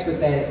the next bit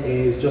then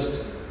is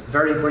just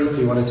very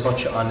briefly want to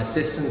touch on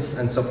assistance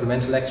and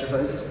supplemental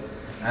exercises.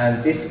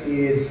 And this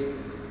is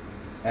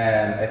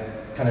a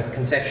kind of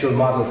conceptual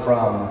model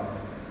from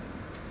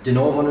De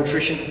Novo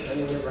Nutrition.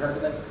 Anyone ever heard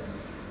of them?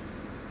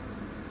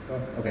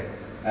 Oh, okay.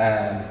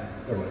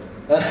 Never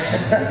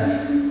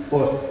mind.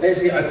 But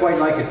basically I quite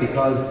like it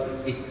because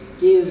it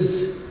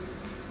gives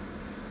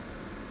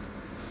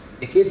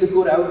a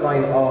good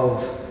outline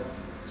of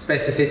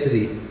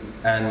specificity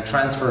and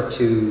transfer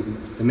to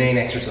the main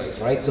exercise,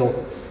 right?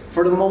 So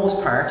for the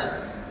most part,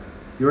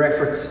 your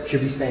efforts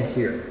should be spent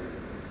here,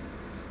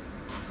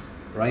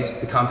 right?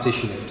 The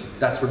competition lift.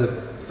 That's where the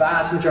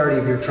vast majority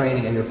of your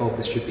training and your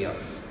focus should be on.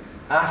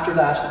 After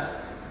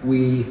that,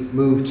 we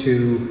move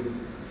to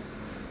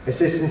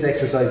assistance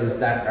exercises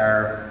that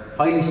are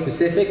highly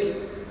specific,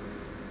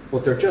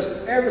 but they're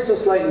just ever so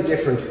slightly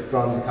different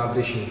from the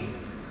competition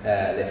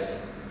lift.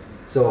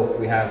 So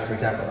we have, for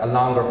example, a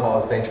longer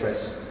pause bench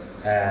press,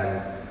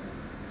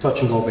 touch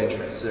and go bench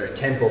press, or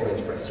tempo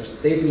bench press.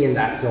 They'd be in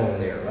that zone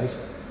there, right?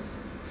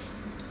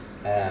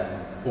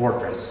 Board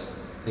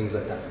press, things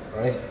like that,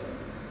 all right?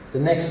 The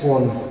next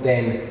one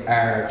then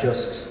are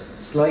just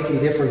slightly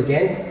different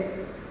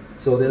again.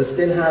 So they'll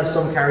still have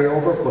some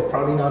carryover, but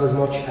probably not as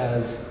much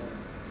as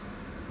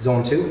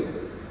zone 2.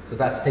 So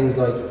that's things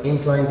like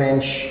incline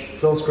bench,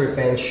 close grip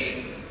bench,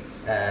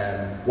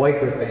 wide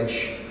grip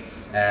bench,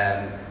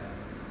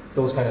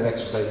 those kind of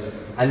exercises.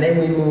 And then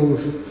we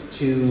move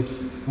to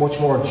much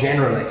more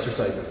general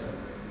exercises,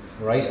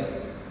 right?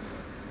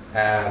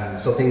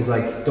 So things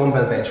like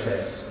dumbbell bench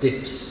press,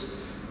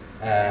 dips,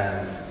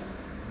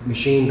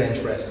 machine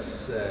bench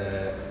press,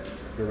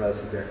 where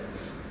else is there?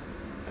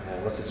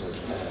 What's this one?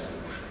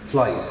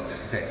 Flies.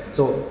 Okay.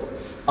 So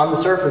on the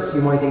surface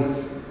you might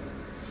think,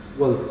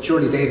 well,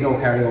 surely they've no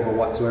carryover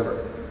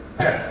whatsoever.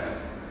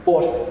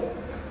 But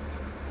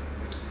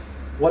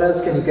what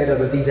else can you get out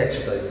of these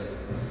exercises?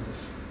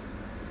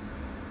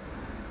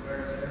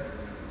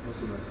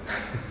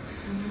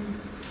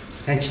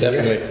 Potentially,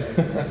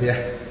 definitely.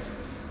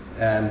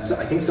 Yeah. So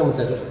I think someone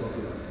said it.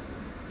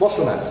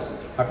 Muscle mass,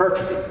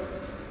 hypertrophy.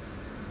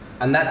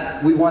 And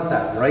that, we want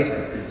that,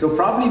 right? So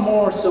probably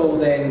more so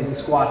than the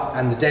squat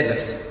and the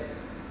deadlift.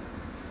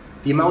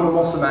 The amount of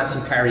muscle mass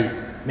you carry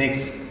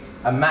makes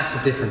a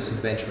massive difference to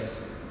the bench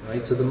press,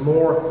 right? So the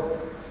more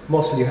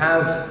muscle you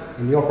have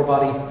in the upper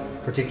body,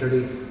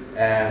 particularly,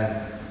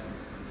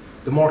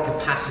 the more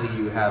capacity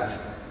you have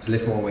to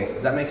lift more weight.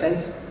 Does that make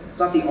sense? It's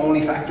not the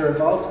only factor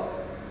involved,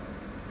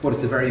 but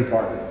it's a very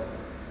important one.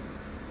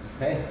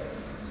 Okay,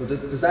 so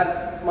does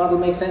that model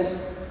make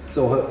sense?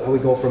 So how we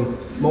go from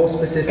most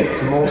specific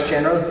to most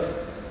general,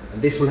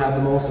 and this will have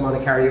the most amount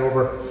of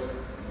carryover,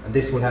 and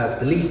this will have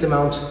the least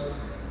amount,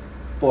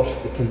 but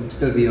it can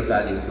still be of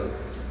value as well,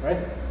 right?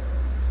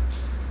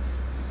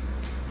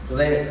 So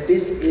then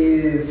this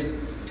is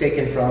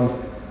taken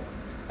from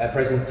a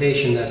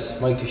presentation that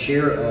Mike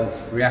Teixeira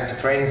of Reactive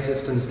Training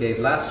Systems gave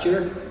last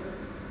year,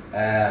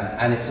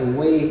 and it's a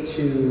way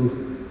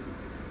to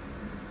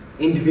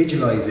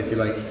individualize, if you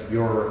like,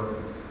 your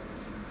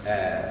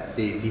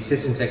the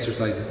assistance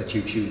exercises that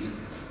you choose.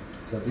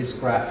 So this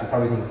graph, you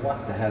probably think,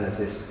 what the hell is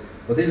this?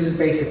 But this is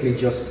basically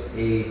just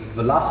a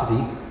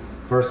velocity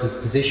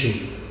versus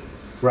position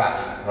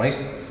graph, right?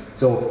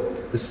 So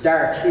the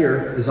start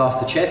here is off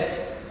the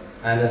chest,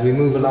 and as we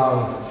move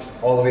along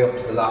all the way up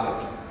to the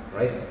lockout,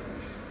 right?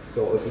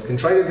 So if we can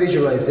try to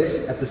visualize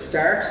this at the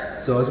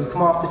start, so as we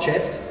come off the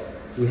chest,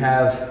 we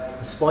have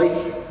a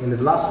spike in the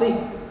velocity,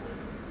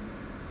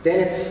 then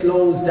it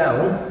slows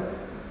down,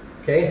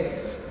 okay?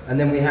 And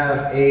then we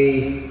have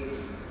a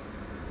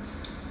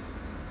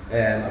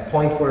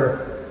point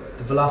where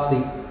the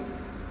velocity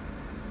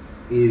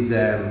is,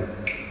 so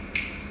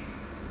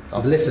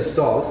the lift has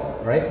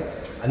stalled, right?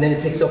 And then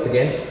it picks up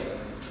again,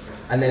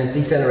 and then it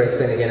decelerates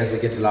then again as we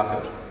get to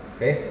lockout,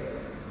 okay?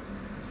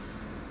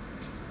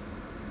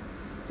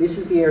 This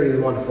is the area we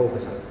want to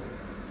focus on.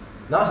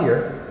 Not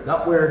here,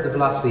 not where the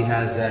velocity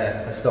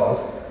has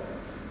stalled.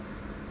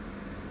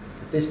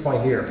 At this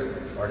point here,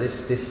 or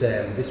this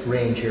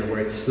range here where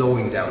it's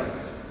slowing down,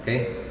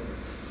 okay?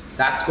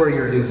 That's where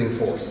you're losing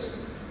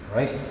force,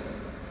 right?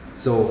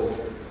 So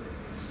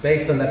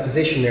based on that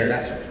position there,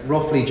 that's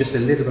roughly just a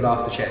little bit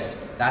off the chest.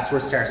 That's where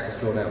it starts to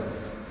slow down.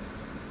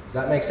 Does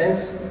that make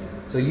sense?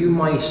 So you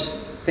might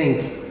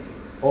think,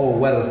 oh,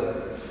 well,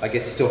 I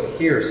get stuck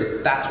here, so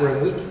that's where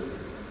I'm weak.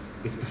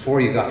 It's before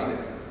you got to there.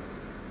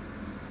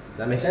 Does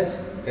that make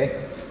sense?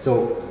 Okay.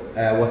 So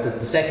what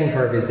the second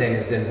curve is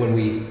then when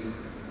we,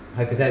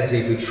 hypothetically,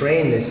 if we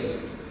train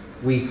this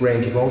weak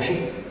range of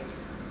motion,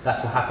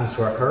 that's what happens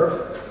to our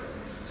curve.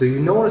 So you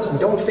notice we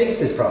don't fix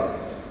this problem.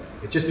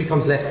 It just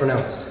becomes less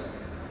pronounced.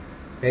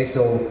 Okay,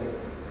 so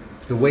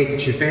the weight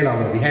that you fail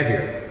on will be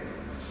heavier.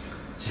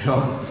 You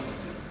know?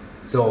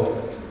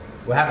 So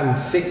we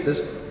haven't fixed it.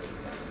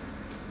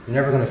 You're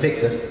never going to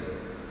fix it.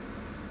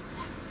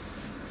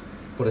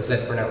 But it's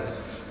less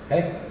pronounced.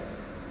 Okay?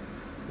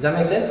 Does that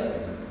make sense?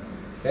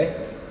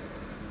 Okay?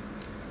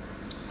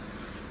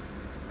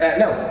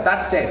 No,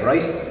 that's said,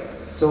 right?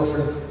 So for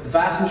the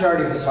vast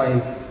majority of the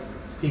time,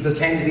 people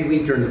tend to be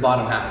weaker in the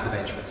bottom half of the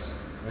bench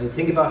press. Right?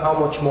 Think about how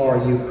much more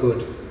you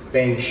could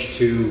bench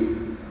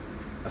to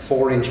a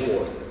 4-inch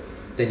board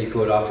than you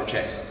could off your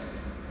chest.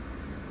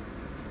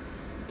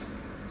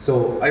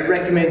 So I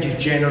recommend you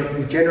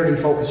generally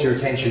focus your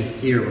attention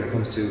here when it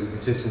comes to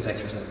resistance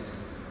exercises,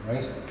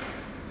 right?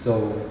 So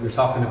we're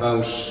talking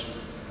about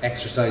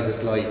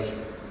exercises like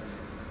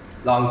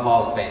long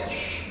pause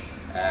bench,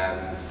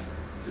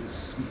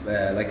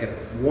 like a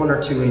 1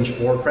 or 2 inch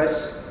board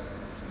press,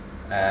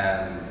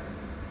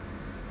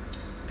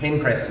 pin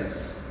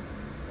presses,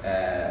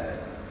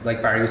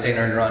 like Barry was saying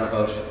earlier on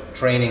about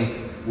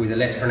training with a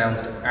less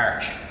pronounced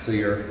arch, so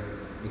you're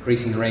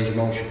increasing the range of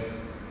motion.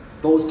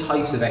 Those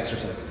types of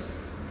exercises.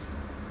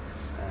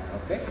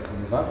 Okay, we'll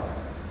move on.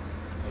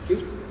 Thank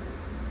you.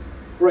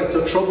 Right,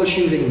 so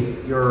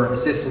troubleshooting your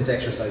assistance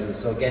exercises.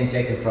 So again,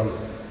 taken from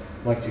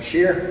Mike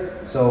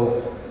Teixeira.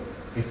 So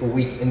if we're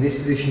weak in this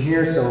position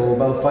here, so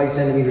about 5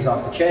 centimeters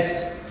off the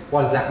chest,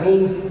 what does that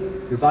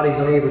mean? Your body's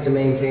unable to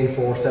maintain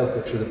force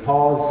output through the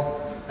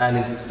pause and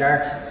into the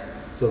start.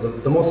 So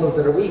the muscles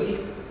that are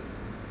weak,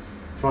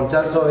 front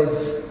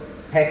deltoids,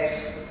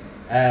 pecs,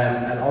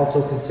 and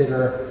also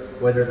consider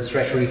whether the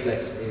stretch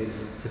reflex is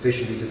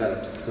sufficiently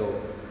developed. So,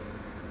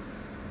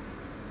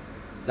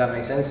 does that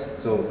make sense?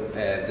 So,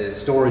 the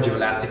storage of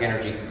elastic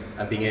energy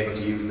and being able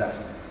to use that,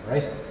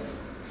 right?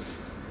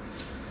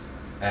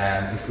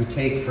 If we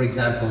take, for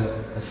example,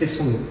 this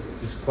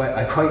one,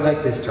 I quite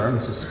like this term,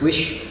 so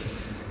squish.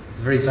 It's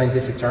a very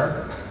scientific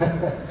term.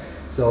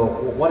 So,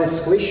 what is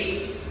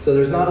squish? So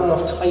there's not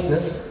enough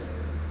tightness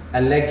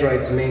and leg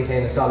drive to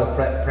maintain a solid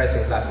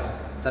pressing platform.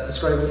 Does that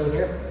describe anything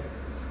here?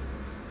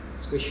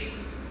 Squish.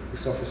 We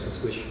suffer from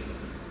squish.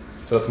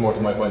 So that's more to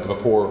my point of a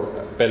poor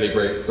belly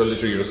brace. So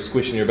literally you're just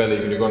squishing your belly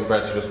when you're going to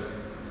press,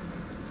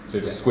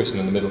 you're just squishing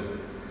in the middle.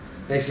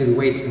 Basically the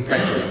weight's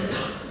compressing,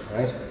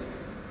 right?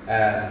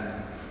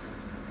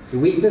 The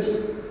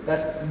weakness,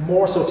 that's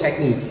more so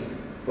technique,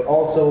 but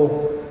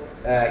also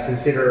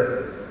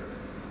consider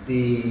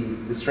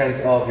the strength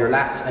of your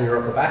lats and your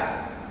upper back.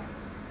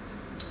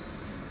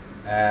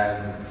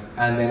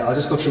 And then I'll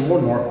just go through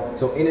one more.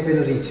 So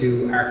inability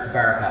to arc the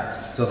bar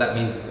path. So that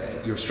means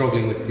you're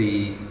struggling with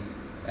the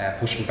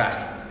pushing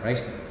back,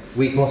 right?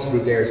 weak muscle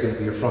group there is going to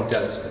be your front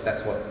delts, because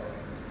that's what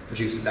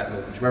produces that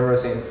movement. Remember I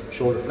was saying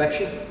shoulder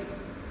flexion?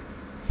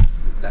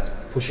 That's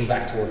pushing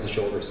back towards the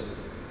shoulders.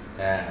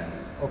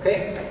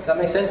 Okay, does that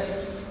make sense?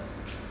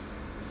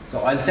 So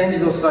I'll send you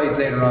those slides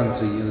later on,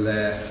 so you'll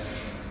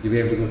be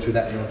able to go through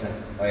that in no time.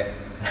 Oh yeah,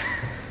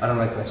 I don't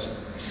like questions,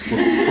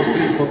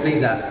 but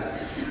please ask.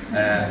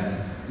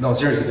 No,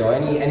 seriously though,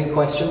 any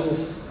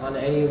questions on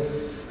any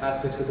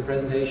aspects of the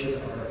presentation?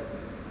 Or?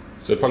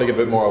 So probably get a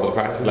bit more of the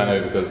practical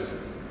anyway, because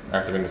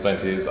after being assigned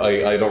to these,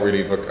 I don't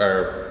really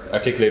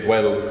articulate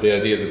well the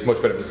ideas. It's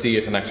much better to see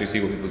it and actually see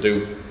what people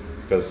do,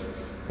 because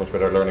much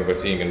better learning by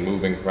seeing and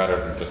moving rather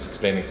than just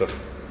explaining stuff.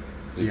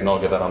 You can all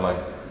get that online.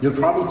 You'll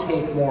probably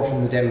take more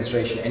from the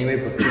demonstration anyway,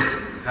 but just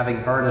having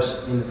heard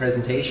it in the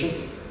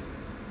presentation,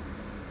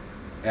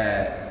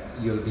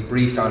 you'll be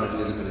briefed on it a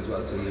little bit as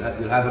well. So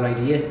you'll have an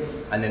idea,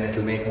 and then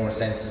it'll make more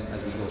sense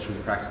as we go through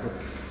the practical.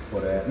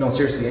 But no,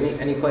 seriously,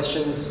 any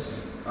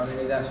questions on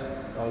any of that?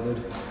 All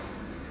good?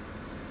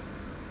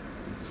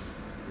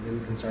 A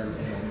little concerned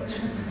with no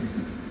questions.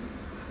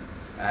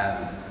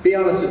 Be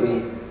honest with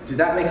me, did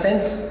that make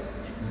sense?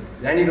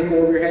 Did any of it go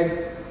over your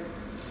head?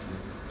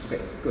 Okay,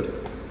 good.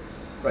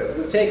 Right,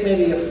 we'll take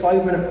maybe a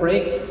 5-minute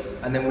break,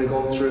 and then we'll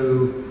go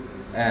through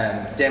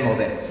demo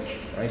then,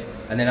 right?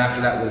 And then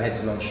after that, we'll head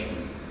to lunch,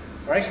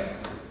 all right?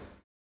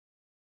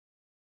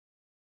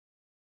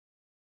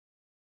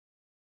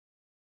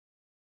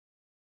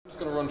 I'm just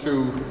going to run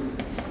through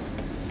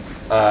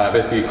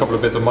basically a couple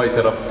of bits of my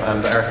setup,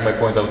 and Arthur might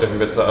point out different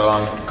bits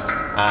along.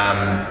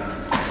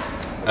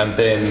 And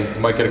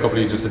then might get a couple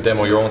of you just to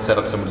demo your own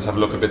setups, and we'll just have a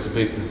look at bits and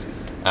pieces.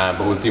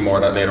 But we'll see more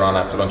of that later on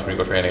after lunch when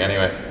we go training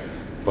anyway.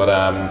 But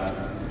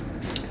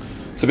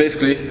so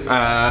basically,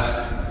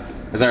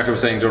 as Arthur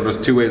was saying, there's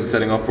 2 ways of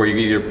setting up, where you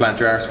either plant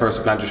your arse first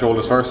or plant your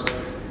shoulders first.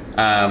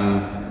 I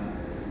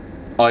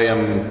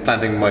am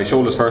planting my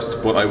shoulders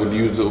first, but I would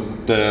use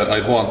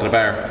I'd hold onto the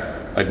bar.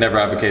 I'd never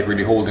advocate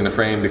really holding the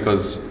frame,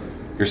 because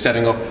you're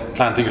setting up,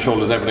 planting your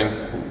shoulders,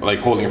 everything, like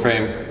holding your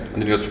frame, and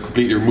then you're just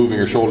completely removing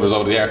your shoulders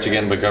out of the arch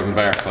again by grabbing the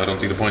bar, so I don't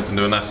see the point in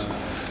doing that.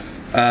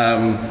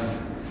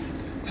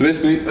 So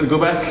basically, I'd go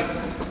back,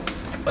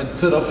 I'd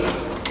sit up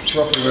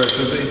roughly where it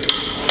should be.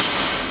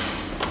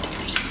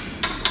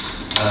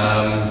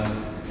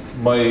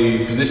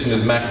 My position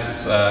is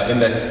max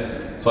index,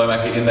 so I'm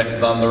actually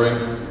indexed on the ring.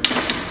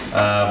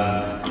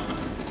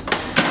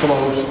 Come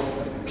out,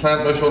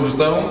 plant my shoulders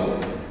down.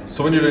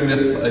 So when you're doing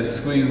this, I'd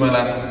squeeze my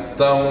lats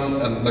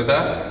down and like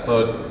that,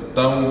 so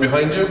down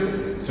behind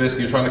you. So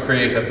basically, you're trying to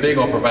create a big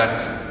upper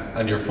back,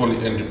 and you're fully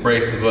in your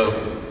brace as well.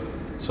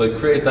 So I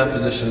create that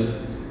position,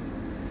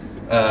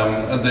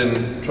 and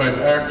then try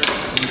and arch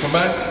when you come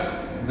back.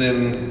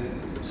 Then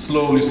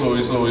slowly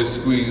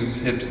squeeze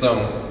hips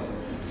down.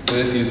 So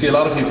basically, you see a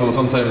lot of people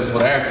sometimes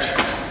with arch,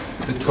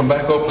 they come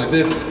back up like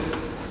this,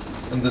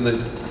 and then they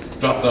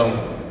drop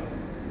down.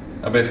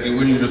 And basically,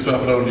 when you just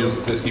drop it down, you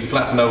just basically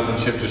flatten out and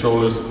shift your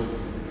shoulders.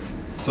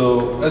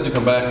 So as you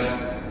come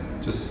back,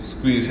 just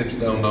squeeze hips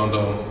down, down,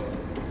 down.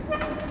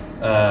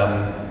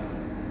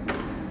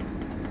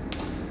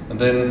 And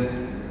then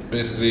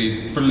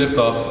basically, for the lift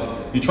off,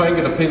 you try and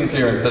get a pin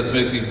clearance that's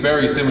basically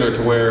very similar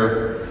to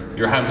where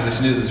your hand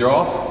position is as you're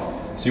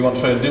off. So you want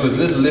to try and do as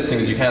little lifting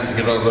as you can to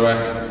get out of the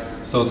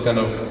rack. So it's kind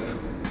of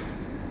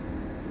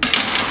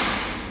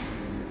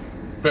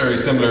very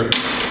similar.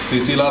 So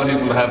you see a lot of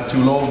people that have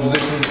too low of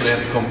positions, so they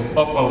have to come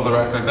up out of the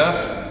rack like that,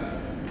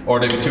 or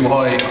they be too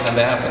high and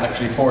they have to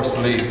actually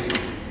forcefully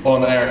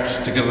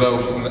unarch to get it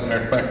out and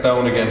arch back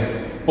down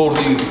again. Both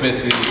of these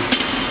basically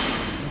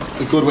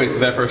a good waste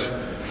of effort,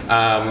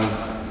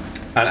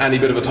 and any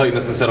bit of a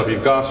tightness in setup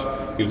you've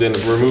got, you've then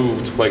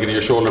removed by getting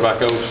your shoulder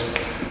back out.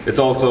 It's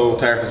also,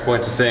 to Arthur's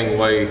point, of saying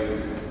why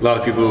a lot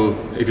of people,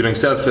 if you're doing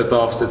self-lift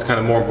offs, it's kind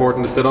of more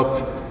important to sit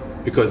up,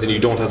 because then you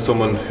don't have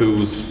someone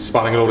who's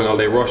spotting and loading all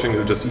day rushing,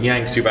 who just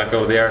yanks you back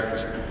out of the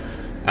arch,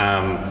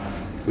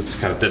 which is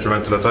kind of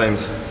detrimental at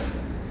times.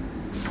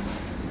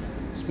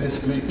 It's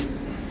basically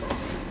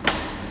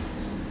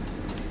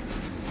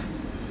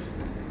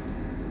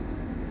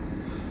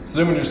so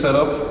then when you're set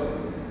up,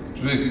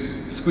 you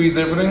basically squeeze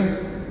everything,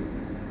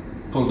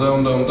 pull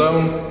down, down,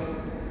 down.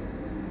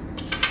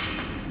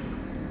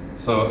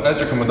 So as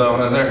you're coming down,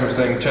 as Arthur was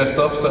saying, chest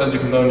up, so as you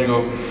come down you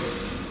go,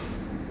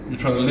 you're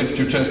trying to lift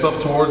your chest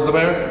up towards the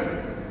bar,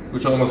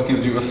 which almost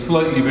gives you a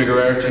slightly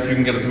bigger arch if you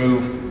can get it to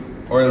move,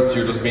 or else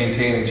you're just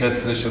maintaining chest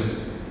position.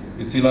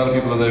 You see a lot of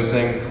people, as I was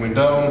saying, coming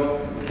down,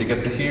 they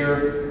get to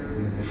here,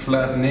 and they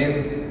flatten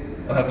in,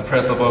 and have to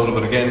press up out of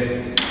it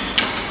again.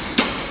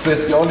 So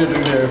basically all you're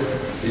doing there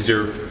is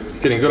you're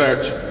getting good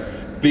arch,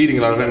 bleeding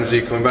a lot of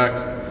energy, coming back,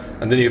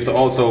 and then you have to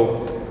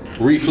also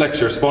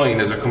reflex your spine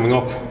as you're coming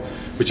up,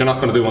 which you're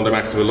not going to do under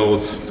maximal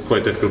loads. It's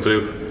quite difficult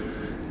to do.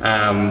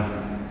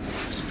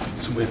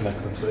 Some weight back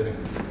because I'm sliding.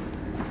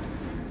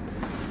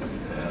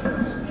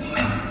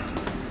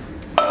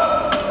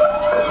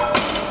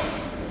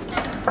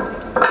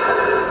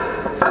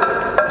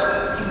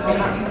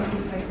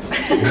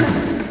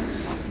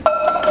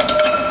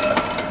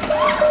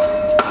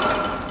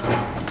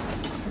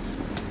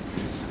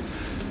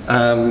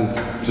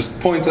 Just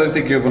points I'm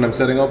thinking of when I'm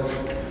setting up.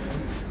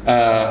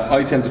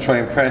 I tend to try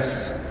and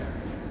press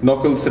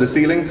knuckles to the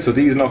ceiling, so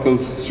these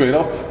knuckles straight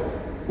up,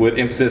 with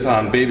emphasis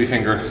on baby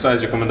finger. So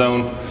as you're coming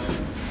down,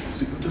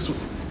 see this one.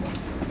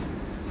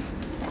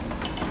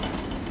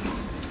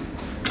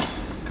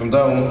 Come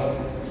down,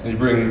 and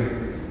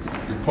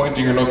you're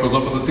pointing your knuckles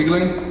up at the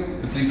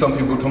ceiling. You see some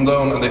people come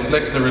down and they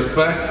flex their wrists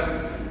back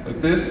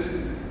like this.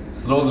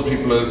 So those are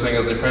people I was saying,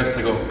 as they press,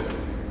 they go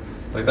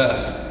like that.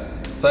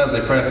 So as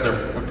they press,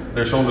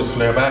 their shoulders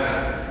flare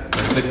back.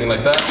 They're sticking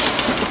like that.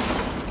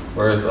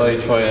 Whereas I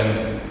try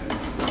and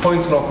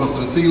point knuckles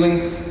to the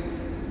ceiling,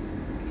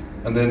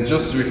 and then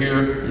just through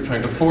here, you're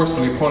trying to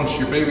forcefully punch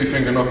your baby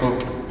finger knuckle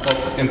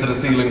up into the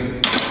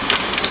ceiling.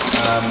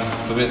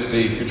 So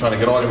basically, you're trying to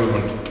get all your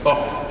movement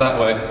up that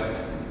way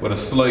with a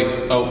slight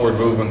outward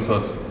movement, so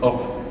it's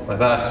up like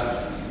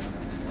that.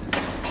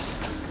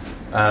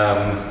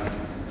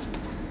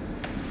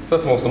 So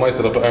that's most of my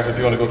setup. Art, if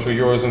you want to go through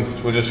yours, and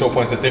we'll just show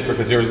points that differ,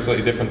 because yours is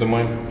slightly different than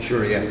mine.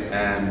 Sure, yeah.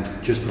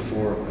 Just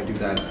before I do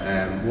that,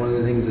 one of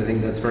the things I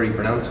think that's very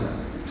pronounced with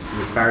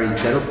Barry's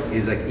setup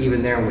is, like,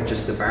 even there with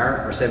just the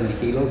bar or 70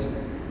 kilos, you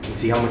can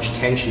see how much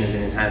tension is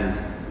in his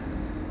hands.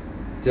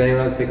 Did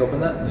anyone else pick up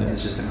on that? Yeah.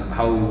 It's just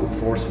how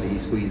forcefully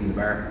he's squeezing the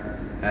bar.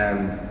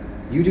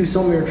 You do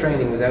some of your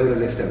training without a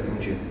lift out,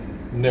 don't you?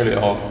 Nearly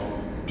all.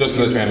 Just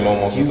because I train alone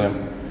most of the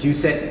time. Do you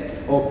set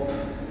up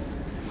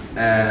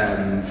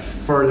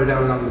further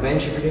down along the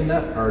bench if you're doing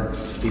that, or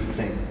keep the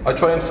same? I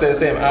try and stay the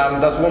same.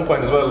 That's one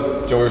point as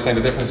well. Joe, we were saying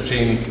the difference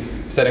between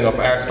setting up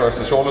arms first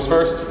and shoulders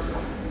first.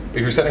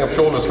 If you're setting up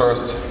shoulders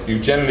first, you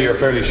generally are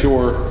fairly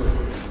sure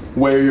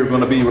where you're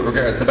going to be with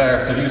regards to the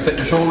bar. So if you set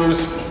your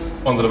shoulders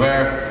under the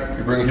bar,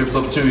 you bring your hips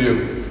up to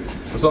you.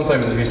 But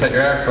sometimes if you set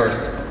your arms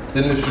first,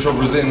 then lift your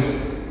shoulders in,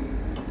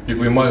 you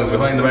can be miles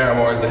behind the bar,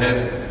 miles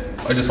ahead.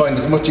 I just find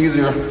it's much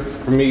easier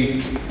for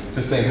me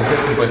just staying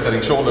consistent by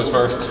setting shoulders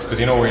first, because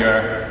you know where you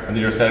are, and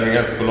then you're setting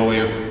everything else below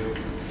you.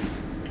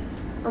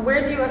 Or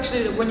where do you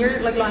actually, when you're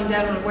like lying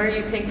down, where are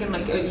you thinking,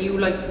 like, are you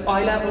like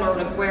eye level, or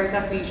like where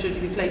exactly should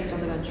you be placed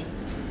on the bench?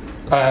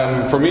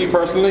 For me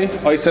personally,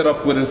 I set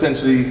up with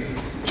essentially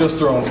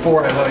just around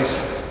forehead height.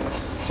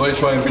 So I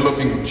try and be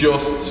looking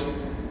just,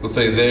 let's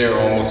say, there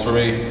almost for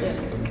me. Yeah.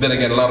 Then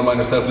again, a lot of mine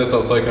are self-lift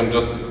out, so I can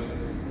just,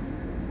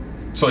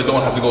 so I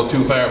don't have to go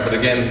too far. But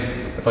again,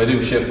 if I do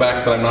shift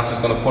back, then I'm not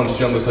just going to punch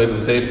the underside of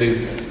the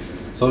safeties.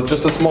 So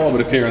just a small bit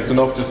of clearance,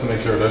 enough just to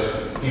make sure that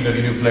even if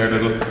you do flare a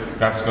little, you're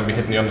not just going to be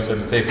hitting the underside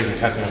of the safeties and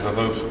catching yourself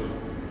out.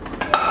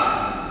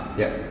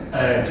 Yeah.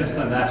 Just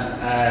on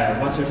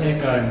that, what's your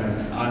take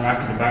on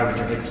racking the bar with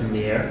your hips in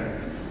the air?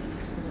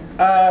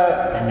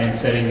 And then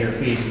setting your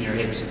feet and your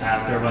hips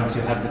after, once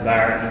you have the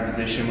bar in a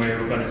position where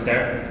you're going to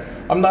start?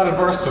 I'm not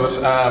averse to it.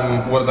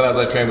 One of the lads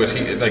I train with,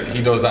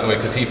 he does that way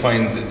because he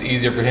finds it's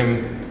easier for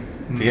him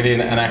to get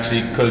in, and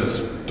actually,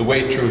 because the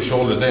weight through his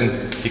shoulders,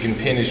 then he can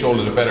pin his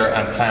shoulders a bit better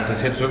and plant his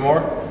hips a bit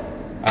more.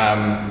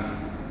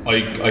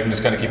 I can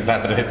just kind of keep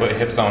planted the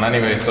hips down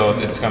anyway, so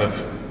it's kind of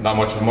not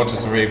much of a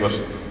muchness for me. But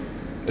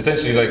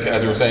essentially, like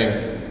as you were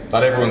saying,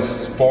 not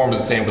everyone's form is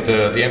the same, but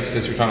the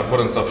emphasis you're trying to put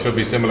on stuff should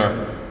be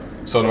similar.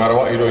 So no matter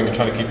what you're doing, you're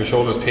trying to keep your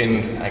shoulders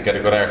pinned and get a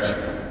good arch.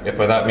 If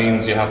by that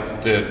means you have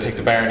to take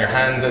the bar in your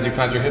hands as you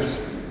plant your hips,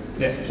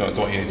 so it's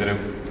what you need to do.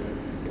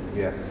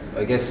 Yeah,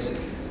 I guess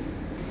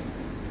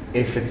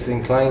if it's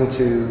inclined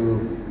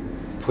to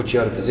put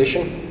you out of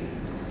position,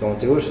 don't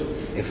do it.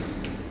 If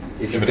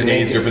it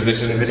aids your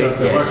position, anything you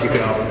can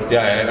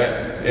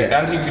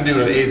do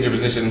that aids your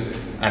position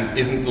and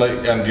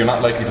and you're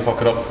not likely to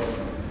fuck it up,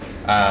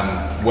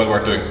 well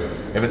worth doing.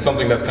 If it's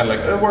something that's kind of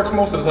like, it works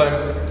most of the time,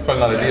 it's probably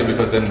not ideal,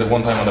 because then the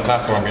one time on the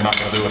platform you're not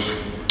going to do it,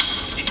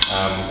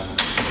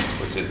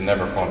 which is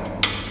never fun.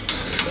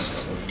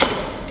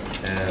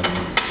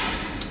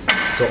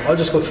 So I'll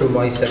just go through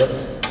my setup,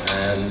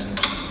 and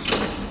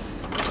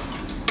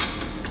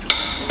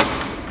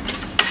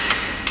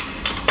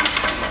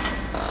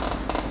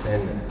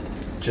then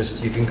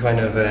just you can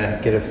kind of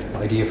get an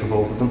idea for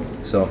both of them.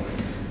 So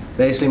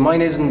basically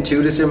mine isn't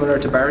too dissimilar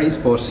to Barry's,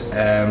 but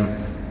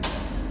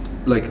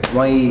like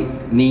my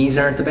knees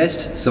aren't the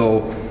best,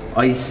 so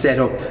I set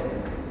up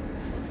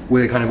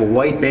with a kind of a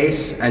wide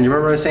base. And you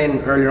remember I was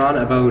saying earlier on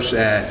about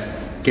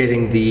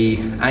getting the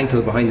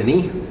ankle behind the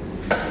knee?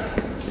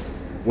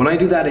 When I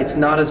do that, it's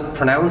not as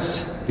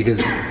pronounced because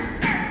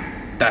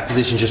that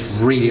position is just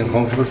really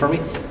uncomfortable for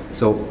me.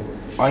 So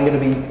I'm going to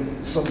be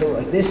something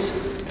like this.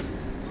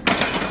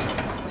 So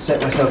set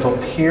myself up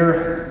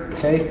here,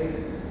 okay?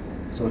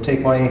 So I'll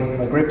take my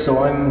grip,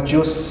 so I'm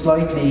just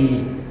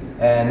slightly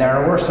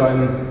narrower, so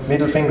I'm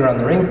middle finger on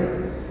the ring.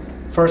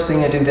 First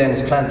thing I do then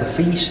is plant the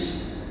feet,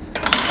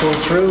 pull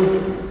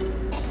through,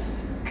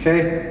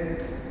 okay,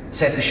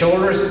 set the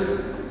shoulders,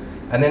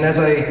 and then as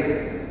I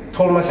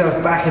pull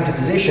myself back into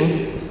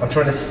position, I'm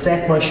trying to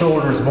set my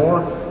shoulders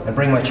more and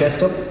bring my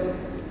chest up.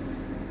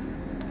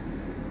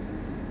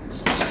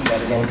 So just do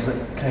that again because I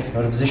can't get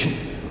out of position.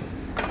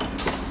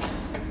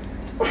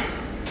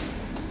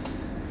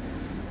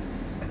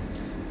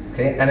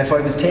 Okay, and if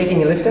I was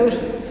taking a lift out,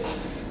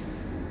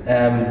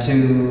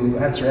 To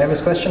answer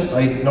Emma's question,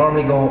 I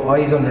normally go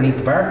eyes underneath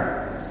the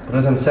bar, but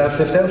as I'm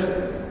self-lift out,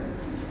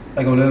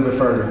 I go a little bit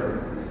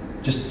further,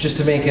 just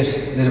to make it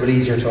a little bit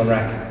easier to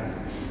unrack.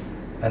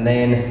 And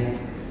then,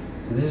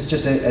 so this is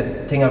just a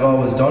thing I've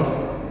always done,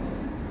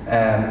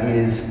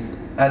 is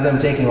as I'm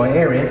taking my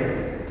air in,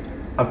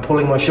 I'm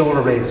pulling my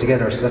shoulder blades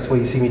together, so that's why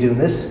you see me doing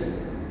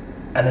this.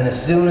 And then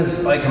as soon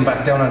as I come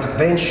back down onto the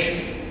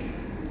bench,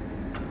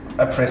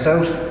 I press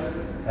out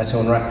and to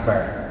unrack the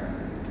bar.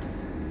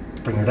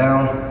 Bring her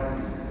down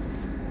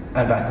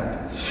and back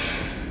up.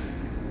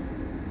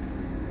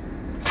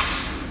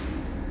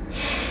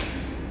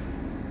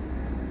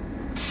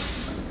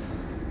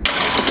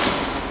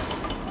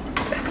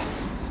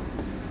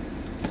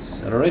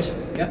 Is that alright?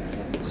 Yeah.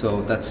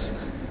 So that's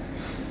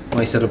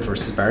my setup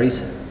versus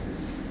Barry's.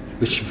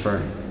 Which you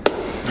prefer?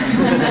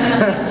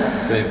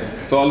 Same.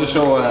 So I'll just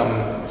show,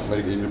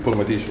 you pull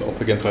my t-shirt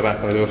up against my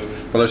back when I do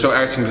it, but I'll show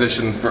arching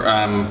position for,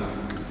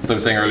 as I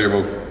was saying earlier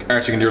about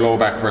arching in your lower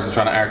back versus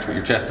trying to arch with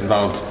your chest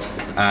involved,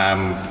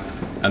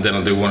 and then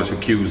I'll do one or two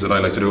cues that I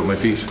like to do with my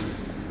feet.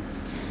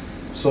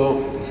 So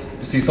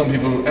you see some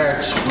people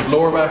arch with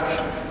lower back.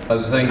 As I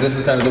was saying, this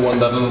is kind of the one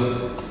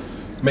that'll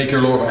make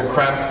your lower back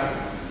cramp.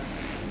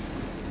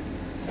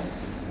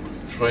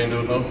 Try and do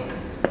it now.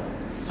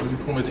 So if you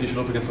pull my t-shirt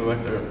up against my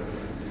back there,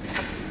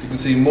 you can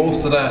see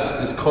most of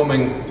that is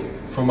coming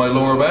from my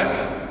lower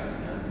back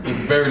with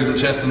very little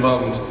chest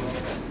involvement.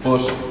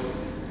 But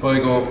if I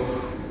go,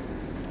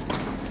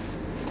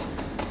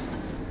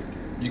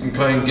 you can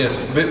kind of get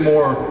a bit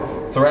more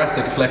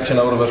thoracic flexion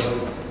out of it.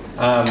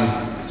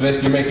 So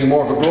basically you're making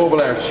more of a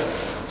global arch.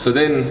 So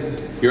then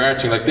you're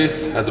arching like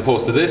this as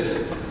opposed to this.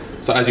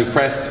 So as you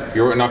press,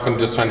 you're not going to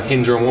just try and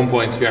hinge on one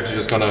point, you're actually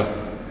just going to,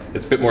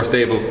 it's a bit more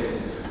stable.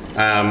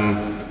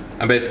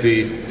 And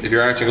basically, if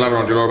you're arching a lot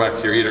around your lower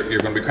back, you're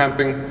going to be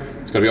cramping,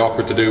 it's going to be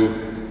awkward to do,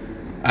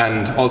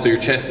 and also your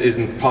chest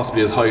isn't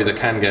possibly as high as it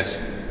can get.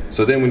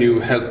 So then when you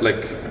help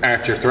like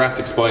arch your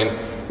thoracic spine,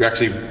 you're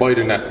actually, by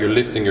doing that, you're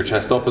lifting your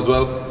chest up as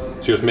well.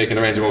 So you're just making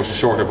the range of motion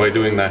shorter by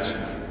doing that.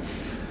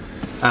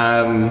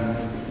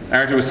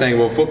 Arthur was saying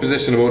about foot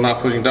position, about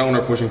not pushing down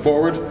or pushing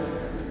forward.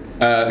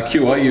 The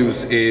cue I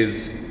use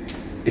is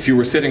if you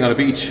were sitting on a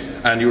beach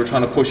and you were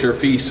trying to push your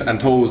feet and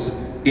toes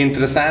into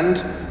the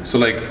sand, so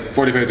like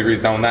 45 degrees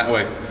down that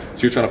way,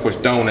 so you're trying to push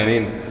down and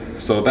in.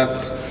 So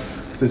that's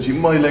essentially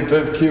my leg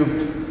drive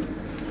cue.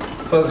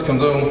 So as it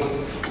comes down,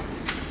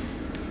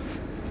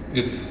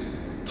 it's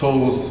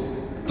toes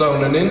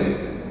down and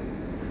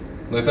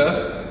in, like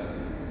that.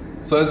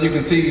 So as you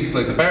can see,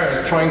 like the bar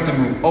is trying to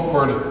move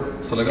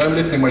upward, so like I'm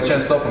lifting my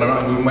chest up and I'm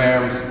not moving my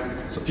arms.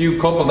 So if you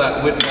couple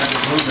that with the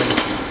arms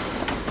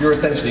moving, you're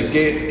essentially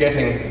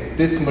getting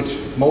this much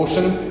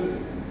motion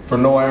for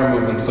no arm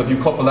movement. So if you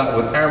couple that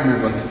with arm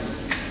movement,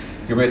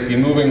 you're basically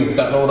moving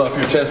that load off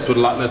your chest with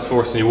a lot less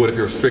force than you would if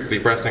you were strictly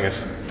pressing it.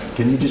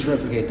 Can you just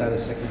replicate that a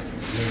second?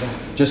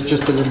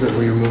 Just a little bit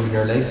where you're moving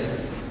your legs.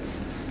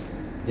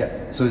 Yeah,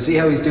 so see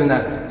how he's doing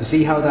that? To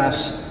see how that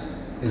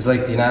is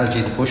like the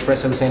analogy of the push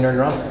press I was saying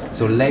earlier on?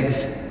 So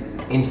legs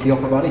into the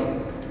upper body.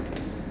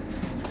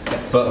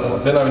 Yeah, so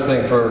then I was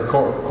saying for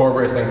core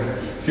bracing,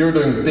 if you're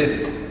doing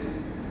this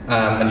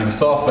and you have a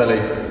soft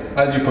belly,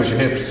 as you push your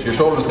hips, your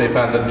shoulders stay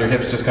planted and your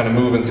hips just kind of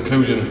move in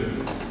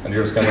seclusion and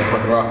you're just kind of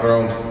fucking rocking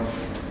around.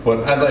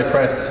 But as I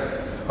press,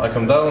 I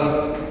come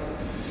down,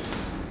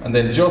 and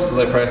then just as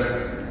I press,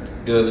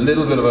 you get a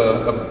little bit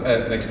of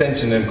an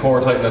extension in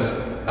core tightness,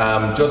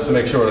 just to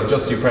make sure that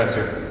just as you press,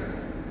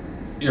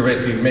 you're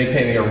basically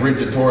maintaining a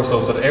rigid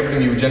torso so that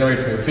everything you generate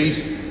from your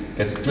feet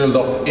gets drilled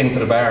up into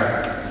the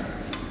bar.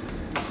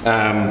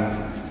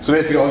 So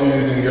basically all you're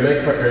using your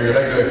leg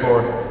drive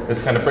for is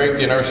to kind of break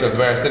the inertia of the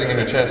bar sitting in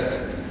your chest.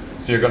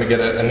 So you're going to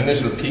get an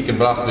initial peak in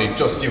velocity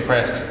just as you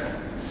press.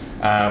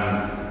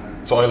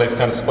 So I like to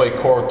kind of spike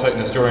core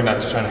tightness during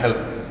that to try and help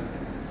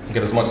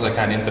get as much as I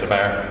can into the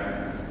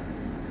bar.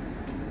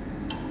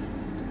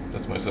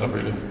 That's my setup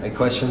really. Any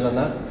questions on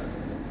that?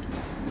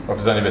 Or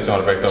if there's any bits you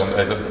want to break down,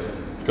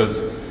 because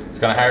it's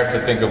kind of hard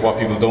to think of what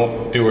people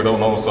don't do or don't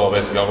know, so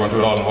basically I'll run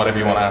through it all and whatever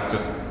you want to ask,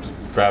 just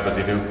grab as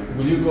you do.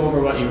 Will you go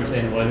over what you were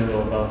saying a while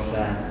ago about,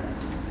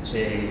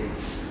 say,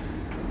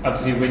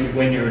 obviously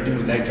when you're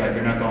doing leg drive,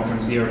 you're not going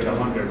from 0 to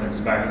 100 when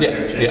sparking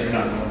your chest, you're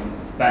not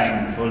going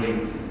bang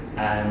fully.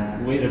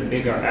 With a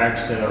bigger arch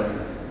setup,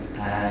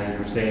 you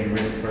were saying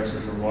risk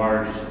versus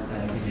reward,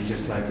 could you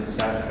just like this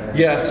that?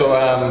 Yeah, so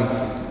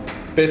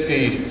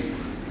basically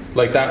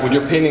like that, when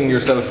you're pinning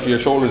yourself, your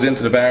shoulders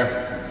into the bar,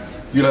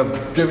 you'll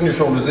have driven your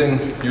shoulders in,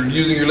 you're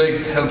using your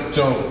legs to help,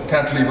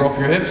 cantilever up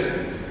your hips.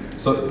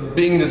 So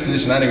being in this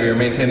position anyway, you're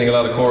maintaining a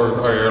lot of core,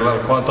 or a lot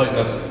of quad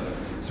tightness.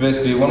 So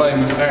basically when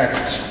I'm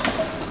arched,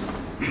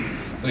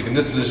 like in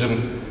this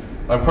position,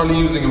 I'm probably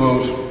using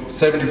about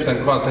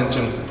 70% quad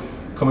tension,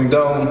 coming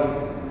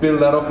down, build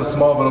that up a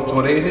small bit up to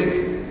about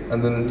 80,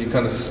 and then you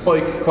kind of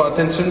spike quad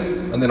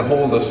tension, and then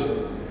hold it.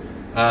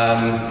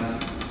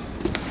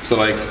 So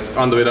like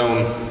on the way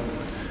down,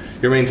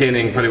 you're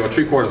maintaining probably about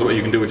 3/4 of what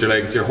you can do with your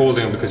legs. You're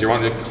holding them because you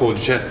want to hold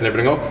your chest and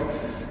everything up.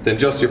 Then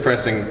just you're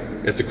pressing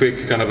It's a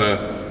quick kind of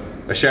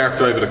a sharp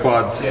drive of the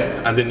quads,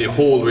 and then you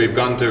hold where you've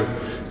gone to.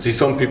 See,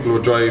 some people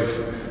would drive,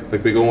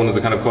 like Big Owen is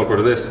a kind of culprit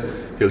of this.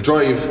 He'll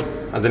drive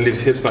and then leave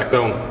his hips back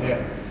down.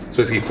 So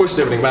basically he pushes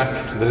everything back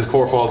and then his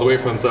core falls away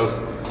from himself.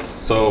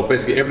 So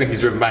basically everything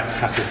he's driven back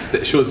has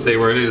to should stay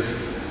where it is.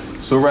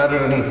 So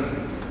rather than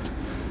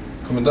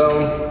coming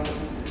down,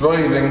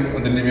 driving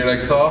and then leaving your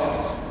legs soft,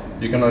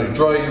 you can now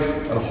drive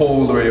and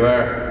hold where you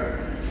are.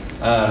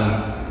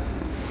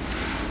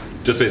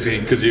 Just basically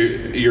because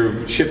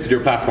you've shifted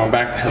your platform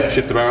back to help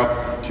shift the bar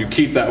up. So you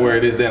keep that where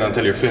it is then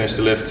until you're finished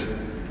the lift.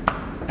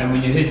 And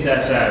when you hit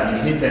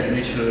that,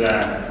 initial,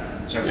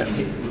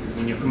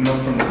 when you're coming up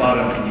from the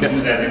bottom and you do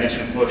that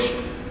initial push,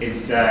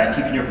 is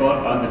keeping your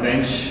butt on the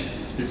bench,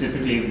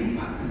 specifically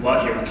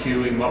what you're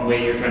cueing, what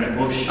way you're trying to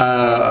push?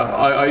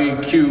 I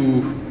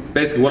cue,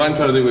 basically what I'm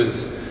trying to do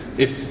is,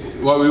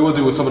 what we would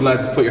do with some of the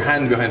lads is put your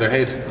hand behind their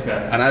head,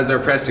 and as they're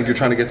pressing, you're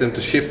trying to get them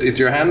to shift into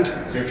your hand.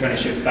 So you're trying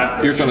to shift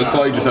backwards? You're trying to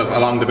slide yourself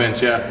along the bench,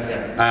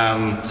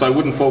 so I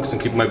wouldn't focus on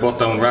keeping my butt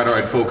down, rather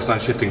I'd focus on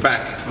shifting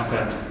back.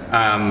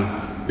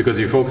 Because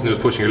if you're focusing on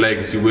just pushing your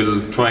legs, you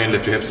will try and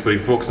lift your hips, but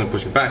if you focus on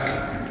pushing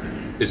back,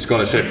 it's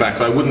going to shift back.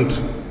 So I wouldn't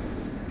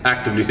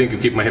actively think of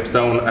keeping my hips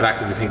down, I'd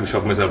actively think of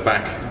shoving myself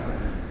back.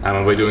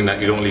 And by doing that,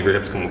 you don't leave your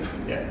hips come up.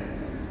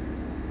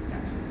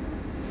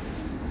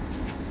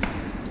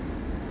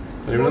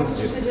 What would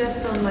you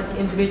suggest on like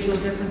individual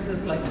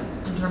differences, like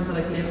in terms of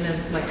like limb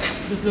length, like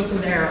just looking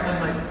there, I'm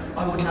like,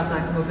 I wouldn't have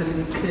that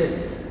mobility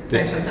to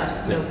bench like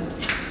that, you know,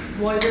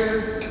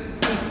 wider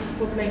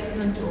foot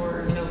placement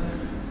or, you know?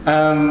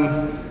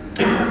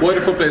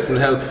 Wider foot placement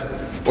help,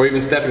 or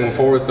even stepping them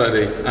forward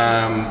slightly.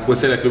 We'll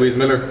say like Louise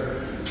Miller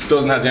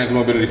doesn't have the ankle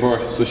mobility for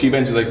it, so she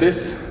benches like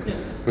this,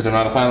 which I'm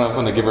not a fan of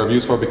and I give her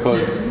abuse for,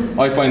 because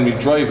I find we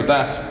drive at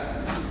that.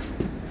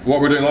 What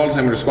we're doing all the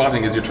time when you're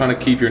squatting is you're trying to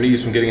keep your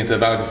knees from getting into a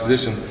valgus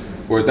position,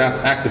 whereas that's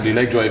actively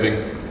leg driving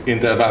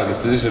into a valgus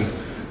position.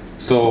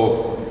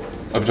 So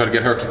I'm trying to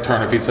get her to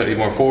turn her feet slightly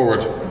more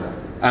forward.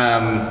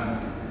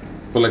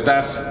 But like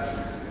that,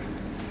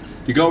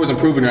 you can always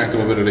improve on your ankle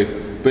mobility,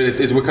 but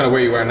it's what kind of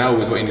where you are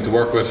now is what you need to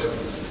work with.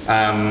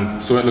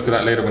 So we'll look at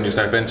that later when you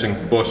start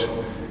benching. But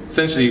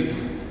essentially,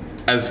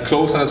 as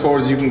close and as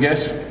forward as you can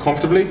get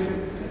comfortably.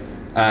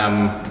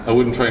 I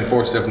wouldn't try and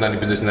force yourself in any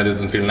position that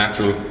doesn't feel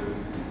natural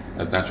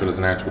as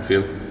an arch would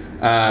feel.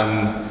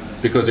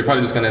 Because you're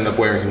probably just going to end up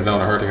wearing something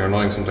down or hurting or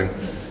annoying something.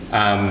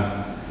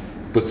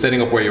 But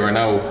setting up where you are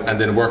now and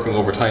then working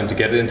over time to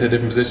get it into a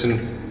different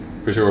position,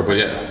 for sure. But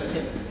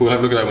we'll have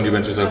a look at that when you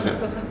bench yourself.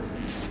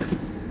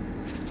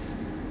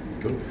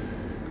 Cool.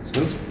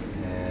 Excellent.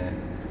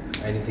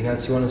 Anything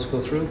else you want us to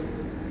go through?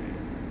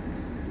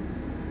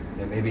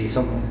 Yeah, maybe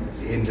something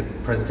in the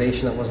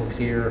presentation that wasn't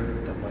clear,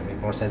 that might make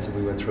more sense if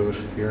we went through it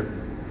here.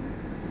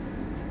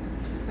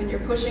 When you're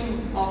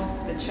pushing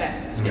off the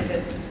chest, is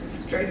it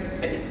straight,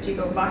 do you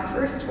go back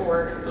first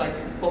or like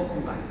up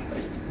and back?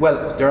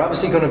 Well, you're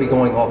obviously going to be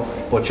going up,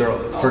 but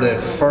for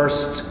the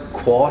first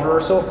quarter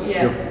or so,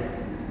 you're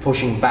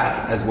pushing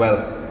back as well.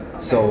 Okay.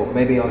 So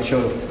maybe I'll show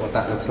you what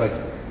that looks like.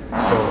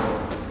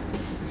 So,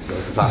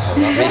 there's the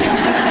platform, not me.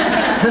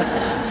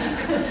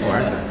 Or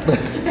aren't they?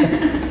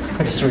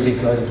 I'm just really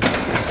excited.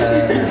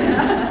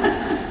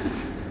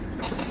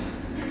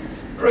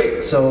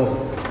 Right, so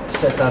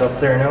set that up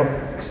there now.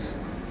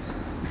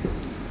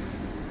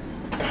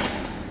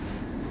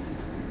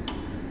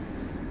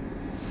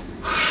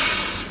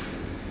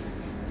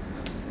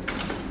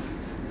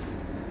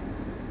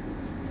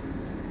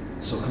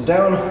 So come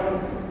down,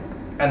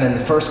 and then the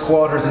first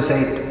quarter, as I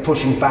say,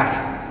 pushing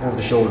back over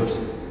the shoulders.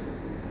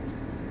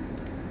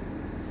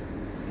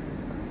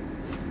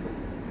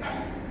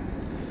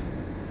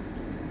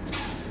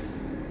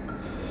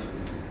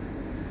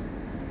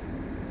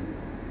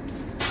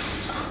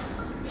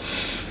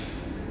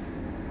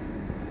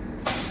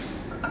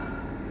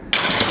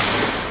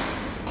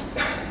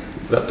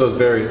 That does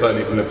vary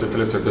slightly from lifter to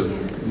lifter, because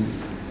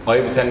I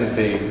have a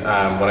tendency when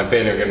I'm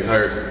failing or getting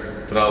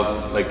tired that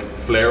I'll like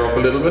flare up a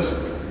little bit.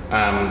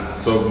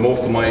 So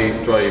most of my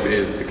drive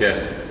is to get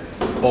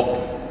up.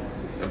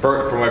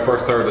 For my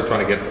first third is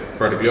trying to get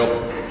vertically up,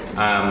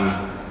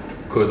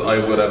 because I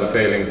would have a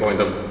failing point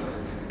of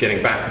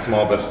getting back a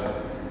small bit.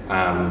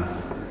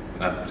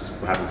 That's just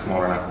having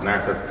smaller lats than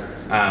Arthur.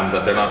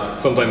 That they're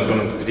not, sometimes when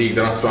I'm fatigued,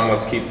 they're not strong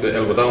enough to keep the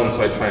elbow down,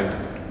 so I try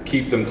and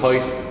keep them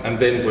tight and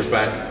then push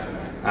back.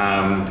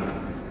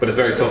 But it's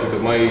very subtle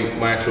because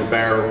my actual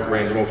bar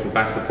range of motion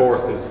back to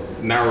forth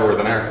is narrower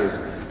than Arthur's.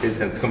 His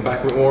tends to come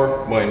back a bit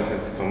more, mine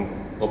tends to come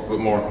up a bit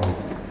more.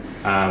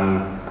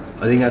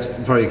 I think that's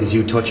probably because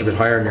you touch a bit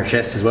higher in your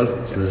chest as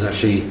well. So there's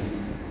actually,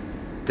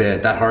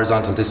 that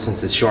horizontal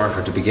distance is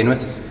shorter to begin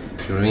with. Do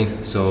you know what I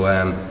mean? So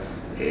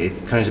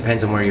it kind of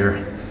depends on where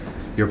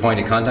your point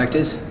of contact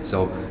is.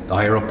 So the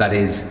higher up that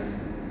is,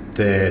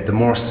 the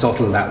more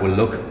subtle that will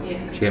look. Do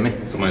you get me?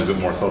 So mine's a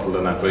bit more subtle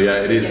than that, but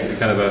yeah, it is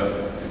kind of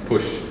a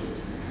push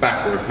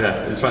backward.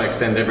 Yeah, it's trying to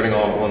extend everything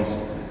all at once.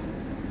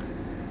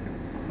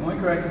 Am I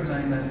correct in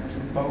saying that for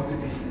both of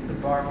you, the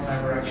bar will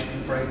never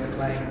actually break the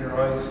plane of your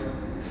eyes?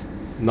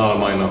 Not on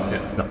mine, no.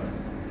 Yeah. No.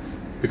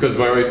 Because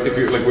if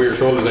you're like where your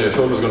shoulders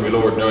are going to be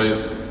lower than your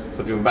eyes. So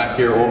if you're back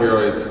here over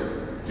your eyes,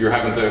 you're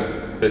having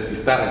to basically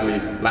statically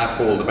lat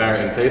hold the bar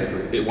in place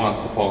because it wants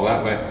to fall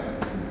that way.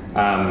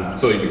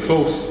 So you'd be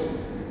close,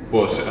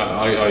 but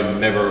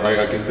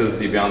I can still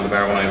see beyond the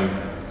bar when I'm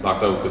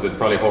locked out because it's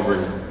probably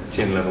hovering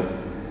chin level.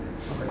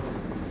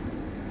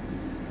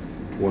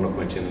 One of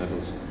my chin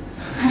levels.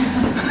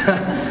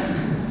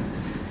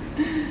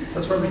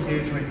 That's probably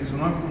huge for me because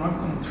when I'm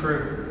coming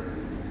through,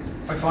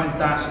 I find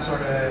that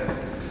sort of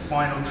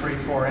final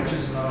 3-4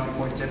 inches is not only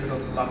quite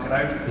difficult to lock it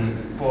out,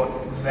 but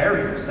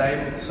very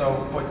unstable.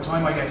 So by the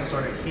time I get to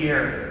sort of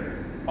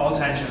here, all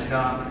tension is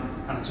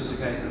gone, and it's just a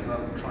case of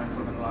trying to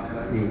fucking lock it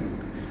out.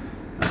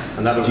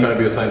 And that would kind of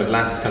be a sign of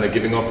lats kind of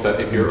giving up, that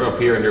if you're up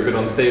here and you're a bit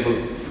unstable,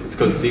 it's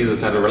because these are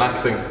kind of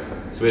relaxing.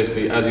 So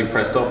basically, as you've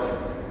pressed up,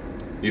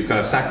 you've kind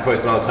of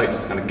sacrificed a lot of tightness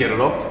to kind of get it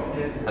up,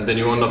 and then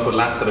you end up with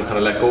lats that have kind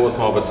of let go a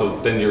small bit, so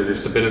then your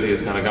stability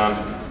is kind of gone,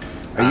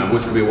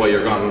 which could be why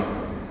you're gone a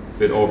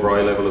bit over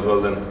eye level as well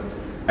then.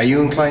 Are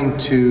you inclined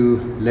to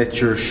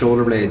let your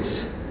shoulder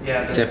blades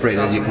separate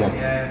as you come up?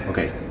 Yeah.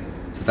 Okay,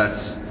 so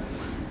that's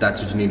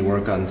what you need to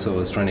work on,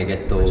 so it's trying to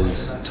get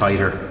those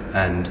tighter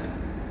and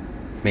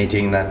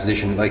maintaining that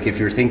position. Like if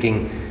you're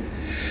thinking,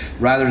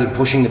 rather than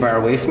pushing the bar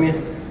away from you,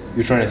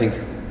 you're trying to think,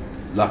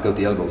 lock out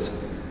the elbows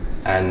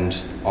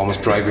and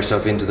almost drive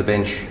yourself into the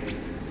bench.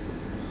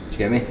 Do you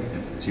get me?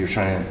 So you're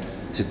trying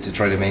to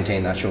try to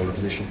maintain that shoulder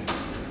position.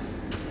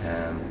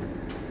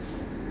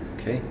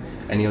 Okay.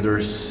 Any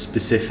other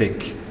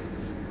specific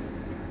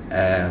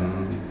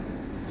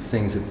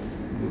things that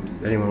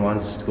anyone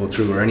wants to go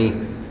through, or any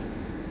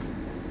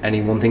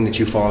one thing that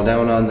you fall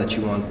down on that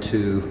you want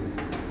to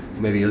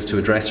maybe us to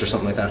address or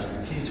something like that?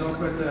 Can you talk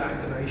about the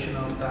activation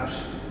of that,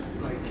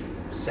 like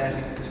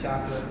setting the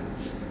scapula?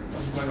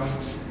 I'm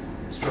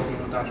struggling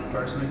with that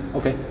personally.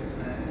 Okay.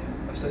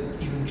 I said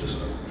even just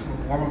from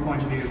a warmer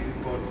point of view,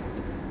 but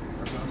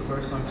that's not the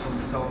first time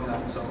someone's told me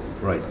that, so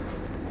Right.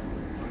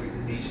 I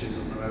need to do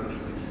something about it.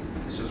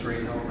 It's just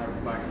really holding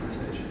everything back at this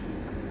stage.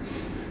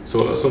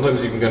 So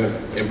sometimes you can kind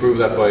of improve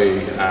that by,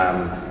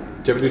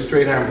 do you ever do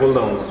straight arm pull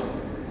downs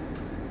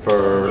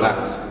for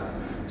lats?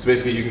 So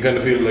basically you can kind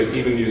of feel like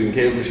even using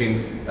cable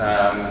machine,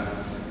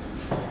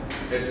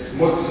 it's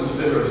much of a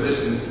similar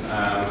position,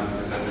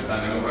 as I'm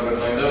standing up rather than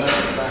lying down.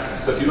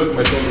 So if you look at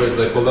my shoulder blades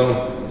as I pull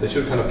down, they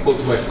should kind of pull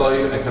to my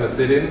side and kind of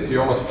sit in, so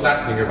you're almost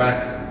flattening your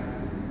back.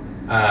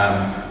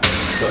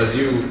 So as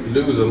you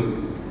lose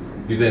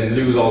them, you then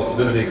lose all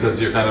stability because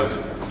you've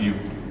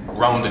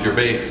rounded your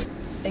base.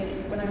 Like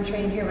when I'm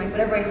training here,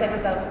 whenever I set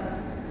myself,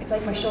 it's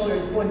like my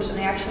shoulders bunch, and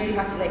I actually really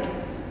have to like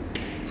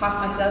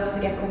hop myself to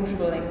get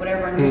comfortable, like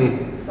whatever I'm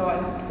doing. So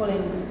I'm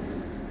pulling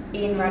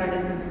in rather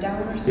than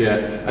down or something.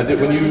 Yeah, and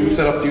when you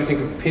set up, do you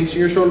think of pinching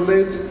your shoulder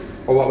blades?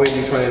 Or what way do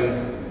you try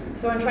and...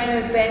 So I'm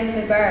trying to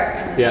bend the bar,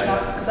 and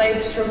because I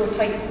struggle with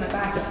tightness in my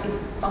back is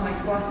on my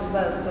squats as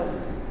well. So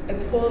I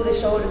pull the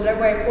shoulders,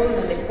 whatever way I pull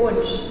them, they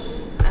bunch,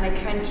 and I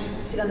can't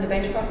sit on the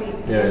bench properly.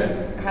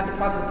 I have the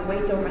problem with the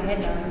weights over my head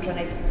now, and I'm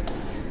trying to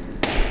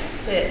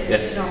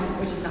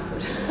which is not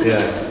good.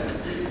 Yeah.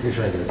 You're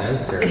trying to do a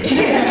dance there.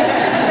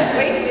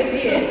 Wait till you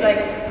see it, it's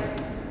like,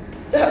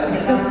 now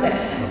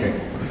it's set. Okay.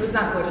 It's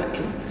not good.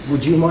 Like.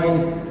 Would you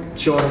mind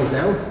showing us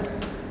now?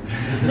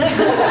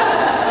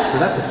 So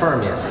that's a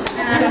firm yes.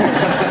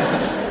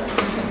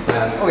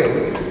 Okay,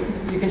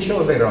 you can show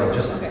it later on,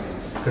 just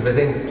because I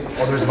think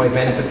others might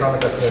benefit from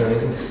it. That's the only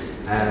reason.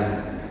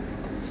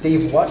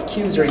 Steve, what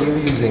cues are you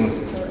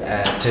using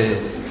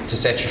to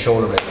set your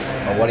shoulder blades,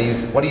 or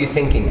what are you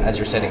thinking as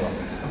you're setting up?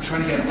 I'm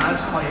trying to get as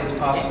high as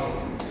possible.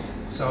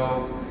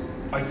 So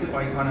I kind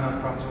of have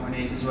problems with my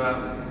knees as well.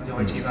 The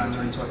IT band's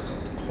really tight, so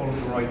I'm pulling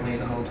the right knee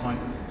the whole time.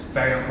 It's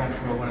very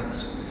uncomfortable when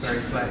it's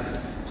very flexed.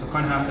 So I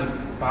kind of have to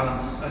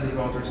balance, as you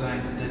both were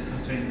saying, the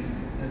distance between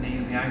the knee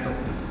and the ankle.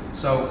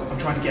 So I'm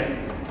trying to get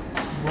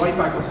right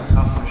back up on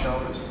top of my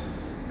shoulders.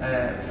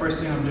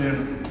 First thing I'm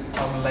doing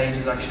on late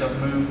is actually I've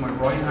moved my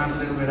right hand a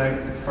little bit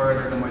out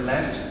further than my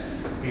left,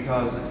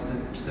 because it's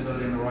the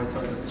stability on the right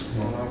side that's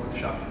all over the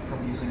shop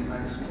from using the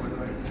mouse for the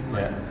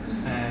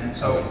right.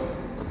 So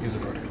use a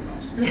vertical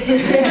mouse.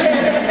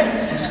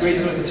 I'm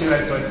squeezing with the two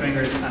outside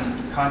fingers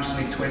and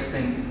consciously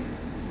twisting,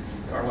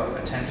 or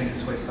attempting to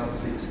twist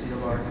obviously the steel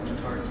bar that's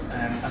retarded,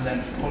 and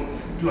then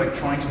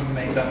trying to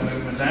make that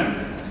movement down.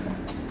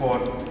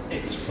 But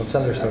it's... Well,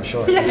 sell yourself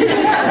short.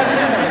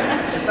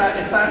 it's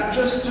that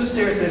just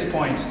here at this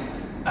point,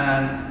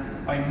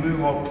 and I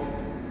move up,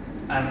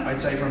 and I'd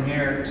say from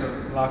here to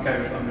lock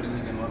out, I'm just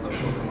thinking, what the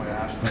fuck am I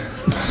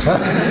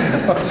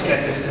at? Just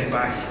get this thing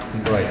back.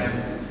 Right.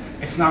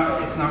 It's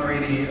not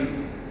really.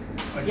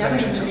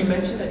 You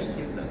mentioned any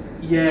cues though.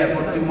 Yeah,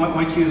 but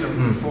my cues are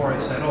before I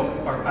set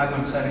up, or as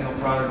I'm setting up,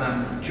 rather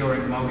than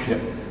during motion,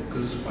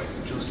 because I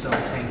just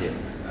don't think.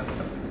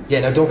 Yeah.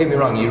 Now don't get me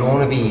wrong. You don't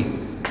want to be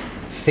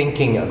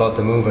thinking about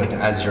the movement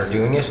as you're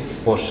doing it,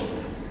 but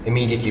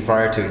immediately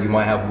prior to, you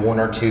might have one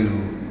or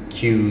two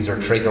cues or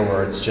trigger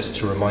words just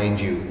to remind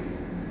you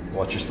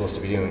what you're supposed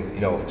to be doing.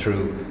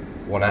 Through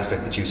one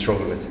aspect that you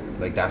struggle with,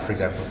 like that, for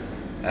example.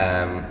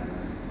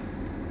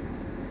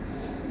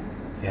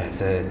 Yeah,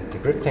 the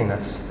grip thing,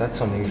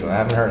 that's unusual. I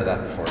haven't heard of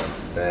that before.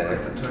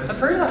 I've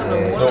heard that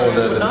one.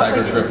 No, the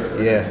staggered grip.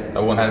 Yeah.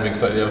 That one hand being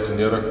slightly out than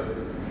the other.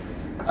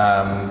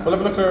 We'll have a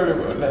look at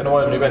in a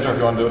while. You venture if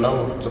you want to do it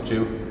now. It's up to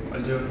you.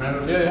 I'll do it now.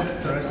 Yeah.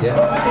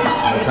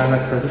 Yeah. No time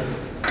like the present.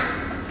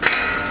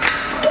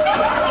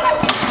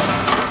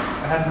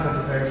 I hadn't come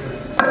prepared for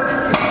this.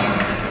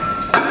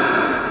 I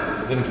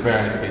didn't prepare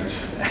any speech.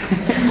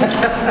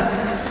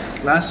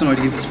 Last time I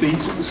gave a speech,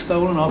 it was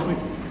stolen off me.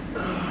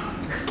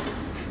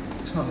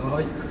 It's not a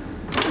lie.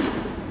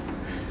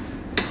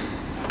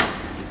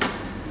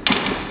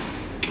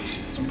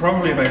 So I'm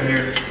probably about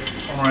here,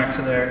 on right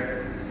to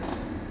there,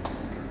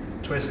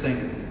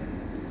 twisting,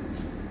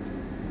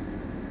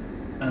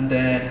 and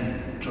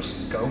then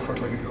just go for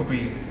it. Like it could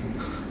be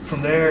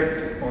from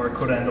there, or it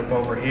could end up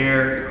over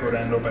here, it could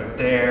end up out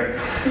there.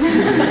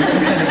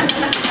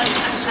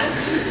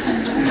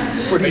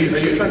 Are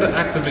you trying to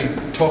actively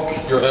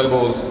tuck your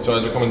elbows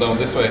as you're coming down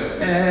this way?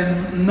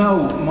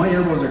 No, my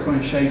elbows are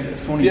kind of shaped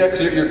funny. Yeah,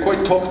 because you're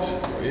quite tucked.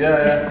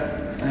 Yeah.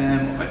 I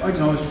don't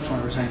know, I was just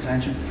trying to retain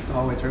tension the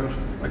whole way through it.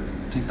 I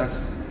think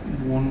that's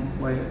one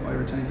way I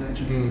retain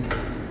tension.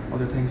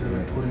 Other things are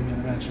like putting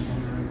interventions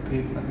under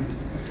people, that makes it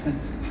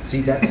tense.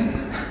 See,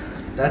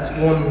 that's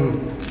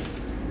one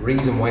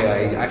reason why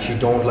I actually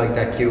don't like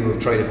that cue of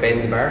trying to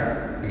bend the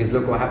bar, because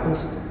look what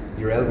happens.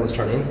 Your elbows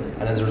turn in,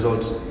 and as a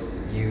result,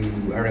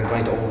 you are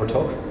inclined to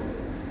overtuck.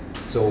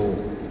 So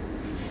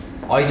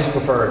I just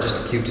prefer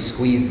just a cue to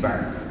squeeze the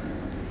bar,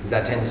 because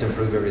that tends to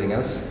improve everything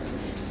else.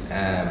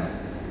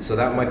 So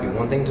that might be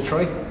one thing to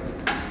try.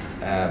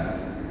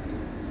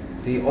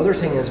 The other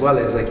thing as well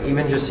is like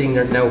even just seeing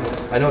there now,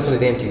 I know it's only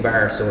the empty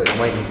bar, so it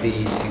mightn't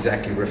be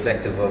exactly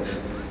reflective of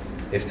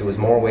if there was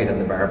more weight on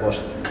the bar, but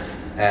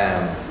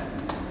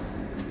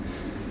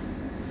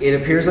it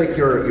appears like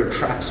your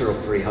traps are up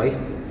very high.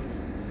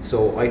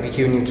 So I'd be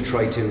cueing you to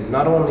try to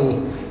not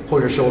only pull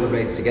your shoulder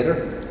blades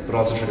together, but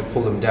also try to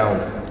pull them down.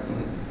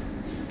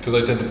 Because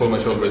I tend to pull my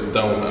shoulder blades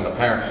down and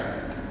apart,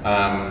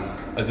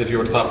 as if you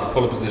were to thought for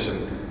pull-up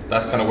position.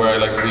 That's kind of where I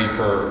like to be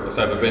for a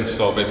set of a bench.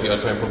 So basically, I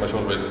try and pull my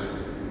shoulder blades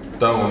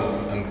down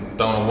and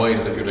wide,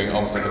 as if you're doing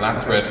almost like a lat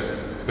spread.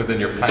 Because then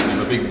you're planting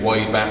a big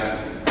wide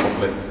back,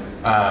 hopefully,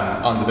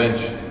 on the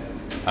bench.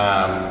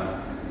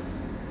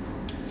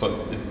 So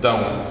it's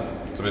down.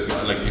 So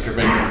basically, like if you're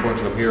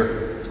bunching up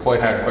here, it's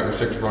quite hard, quite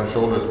restrictive around your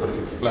shoulders. But if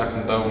you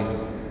flatten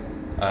down,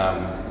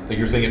 like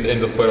you're saying, it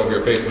ends up quite over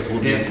your face, which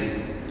would be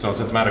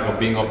symptomatic of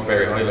being up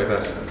very high like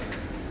that.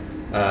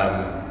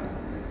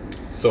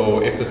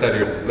 So if the start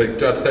of your,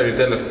 like at the start of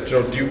your deadlift,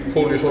 do you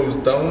pull your shoulders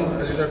down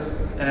as you start?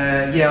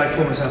 Yeah, I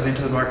pull myself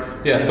into the bar.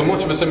 Yeah, so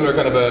much of a similar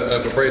kind of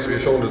a brace with your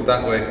shoulders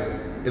that way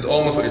is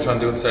almost what you're trying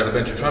to do at the start of the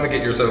bench. You're trying to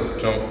get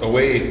yourself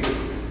away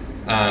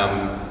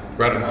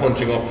rather than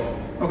hunching up.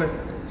 Okay.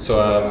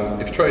 So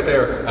if you try it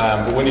there,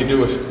 but when you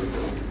do it,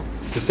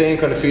 the same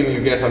kind of feeling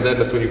you get on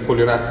deadlift when you pull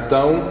your lats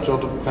down, to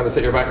kind of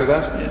set your back like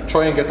that, yeah.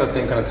 Try and get that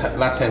same kind of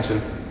lat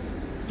tension.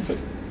 Okay.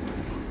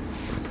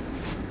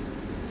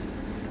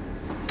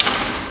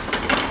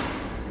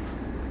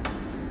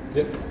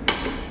 Yep.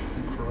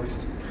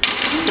 Christ.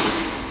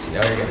 See,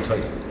 now you're getting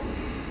tight.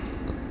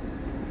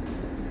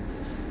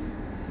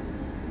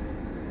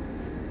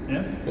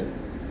 Yeah?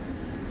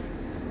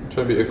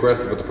 Try to be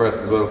aggressive with the press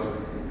as well.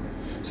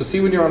 So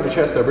see when you're on the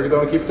chest there, bring it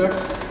down and keep it there.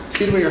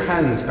 See the way your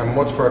hands are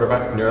much further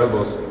back than your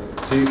elbows.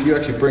 So if you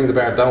actually bring the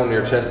bar down to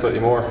your chest slightly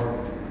more,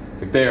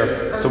 like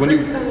there. So when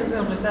you kind of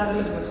down like that a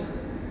little bit.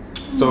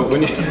 So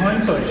when you in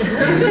hindsight. I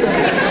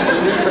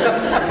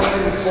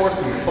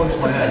forcefully punch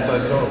my hand, so I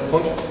don't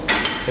punch.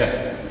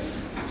 Yeah.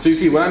 So you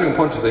see, when I'm doing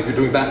punches, like you're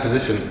doing that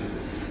position,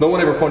 no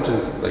one ever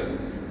punches like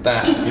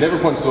that. You never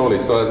punch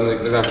slowly. So as in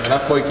like that, and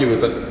that's my cue is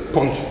that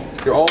punch.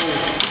 You're always,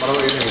 whatever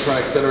you're doing, you're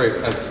trying to accelerate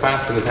as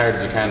fast and as hard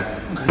as you can.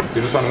 Okay.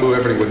 You're just trying to move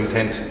everything with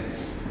intent.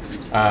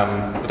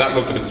 But that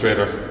looked a bit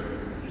straighter.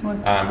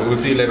 But we'll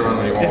see later on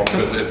when you warm up,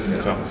 because it's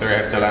very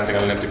hard to tell anything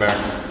on an empty bar.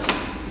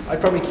 I'd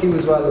probably cue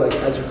as well, like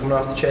as you're coming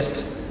off the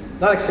chest,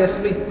 not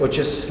excessively, but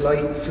just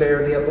slight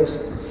flare of the elbows,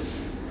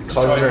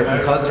 because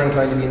they're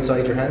inclined to be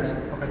inside your hands.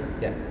 Okay.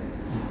 Yeah.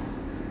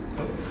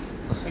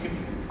 Thank you.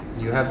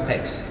 You have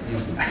pecs.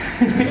 Use them.